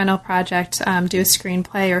 as a final project, do a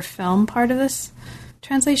screenplay or film part of this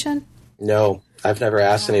translation? No, I've never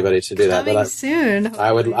asked anybody to do that. Coming soon.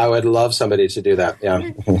 I would love somebody to do that.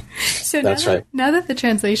 Yeah, so that's right. Now that the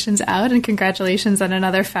translation's out, and congratulations on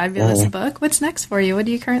another fabulous book, what's next for you? What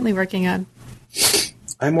are you currently working on?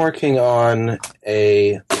 I'm working on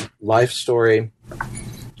a life story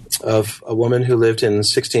of a woman who lived in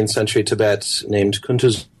 16th century Tibet named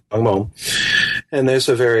Kuntu Zangmo. And there's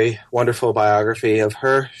a very wonderful biography of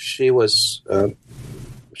her. She is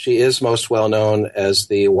most well known as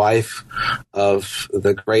the wife of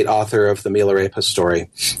the great author of the Milarepa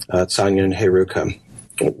story, Tsangyun Heruka.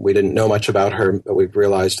 We didn't know much about her, but we've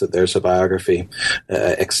realized that there's a biography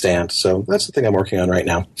extant. So that's the thing I'm working on right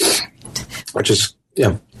now, which is,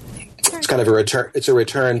 it's kind of a return. It's a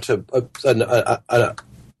return to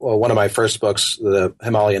one of my first books, The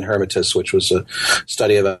Himalayan Hermitage, which was a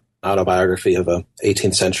study of an autobiography of a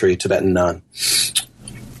 18th century Tibetan nun.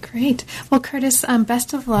 Great. Well, Curtis,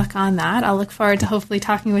 best of luck on that. I'll look forward to hopefully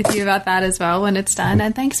talking with you about that as well when it's done.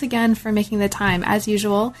 And thanks again for making the time. As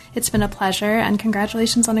usual, it's been a pleasure, and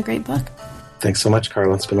congratulations on a great book. Thanks so much,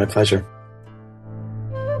 Carla. It's been my pleasure.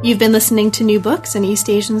 You've been listening to New Books in East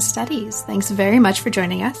Asian Studies. Thanks very much for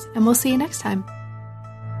joining us, and we'll see you next time.